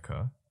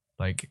America?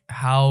 Like,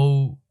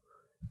 how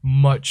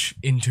much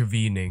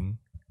intervening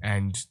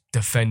and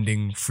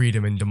defending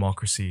freedom and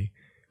democracy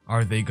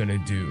are they gonna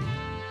do?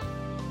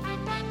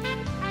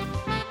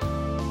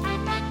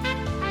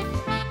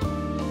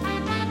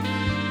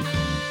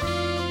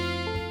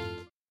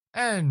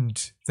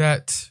 And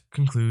that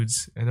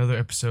concludes another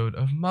episode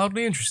of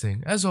Mildly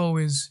Interesting. As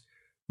always,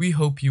 we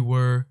hope you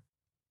were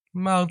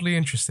mildly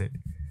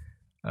interested.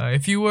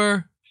 If you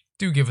were,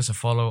 do give us a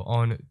follow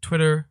on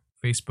Twitter,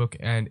 Facebook,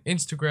 and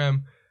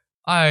Instagram.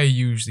 I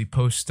usually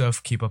post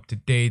stuff, keep up to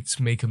date,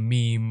 make a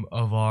meme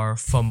of our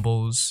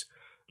fumbles,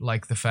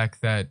 like the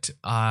fact that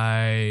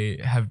I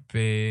have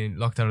been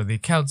locked out of the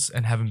accounts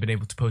and haven't been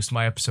able to post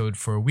my episode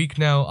for a week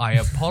now. I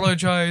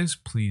apologize.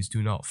 Please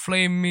do not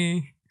flame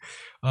me.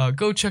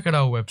 Go check out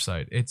our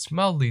website. It's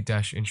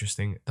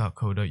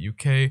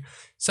mildly-interesting.co.uk.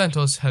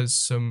 Santos has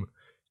some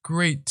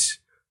great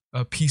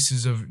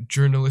pieces of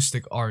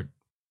journalistic art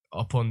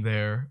up on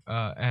there,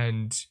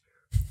 and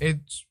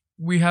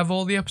we have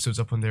all the episodes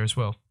up on there as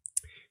well.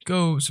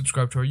 go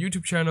subscribe to our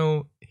YouTube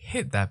channel,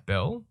 hit that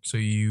bell so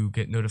you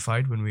get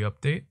notified when we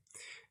update,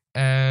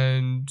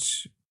 and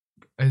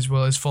as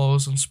well as follow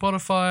us on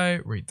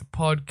Spotify, rate the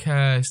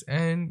podcast,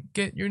 and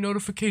get your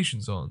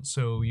notifications on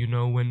so you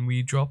know when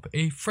we drop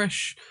a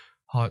fresh,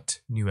 hot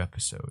new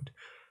episode.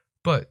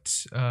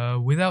 But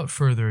without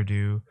further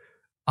ado,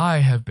 I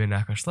have been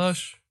Akash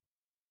Lash.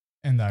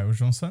 And I was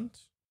John Sant.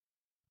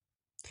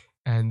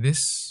 And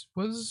this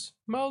was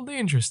mildly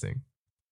interesting.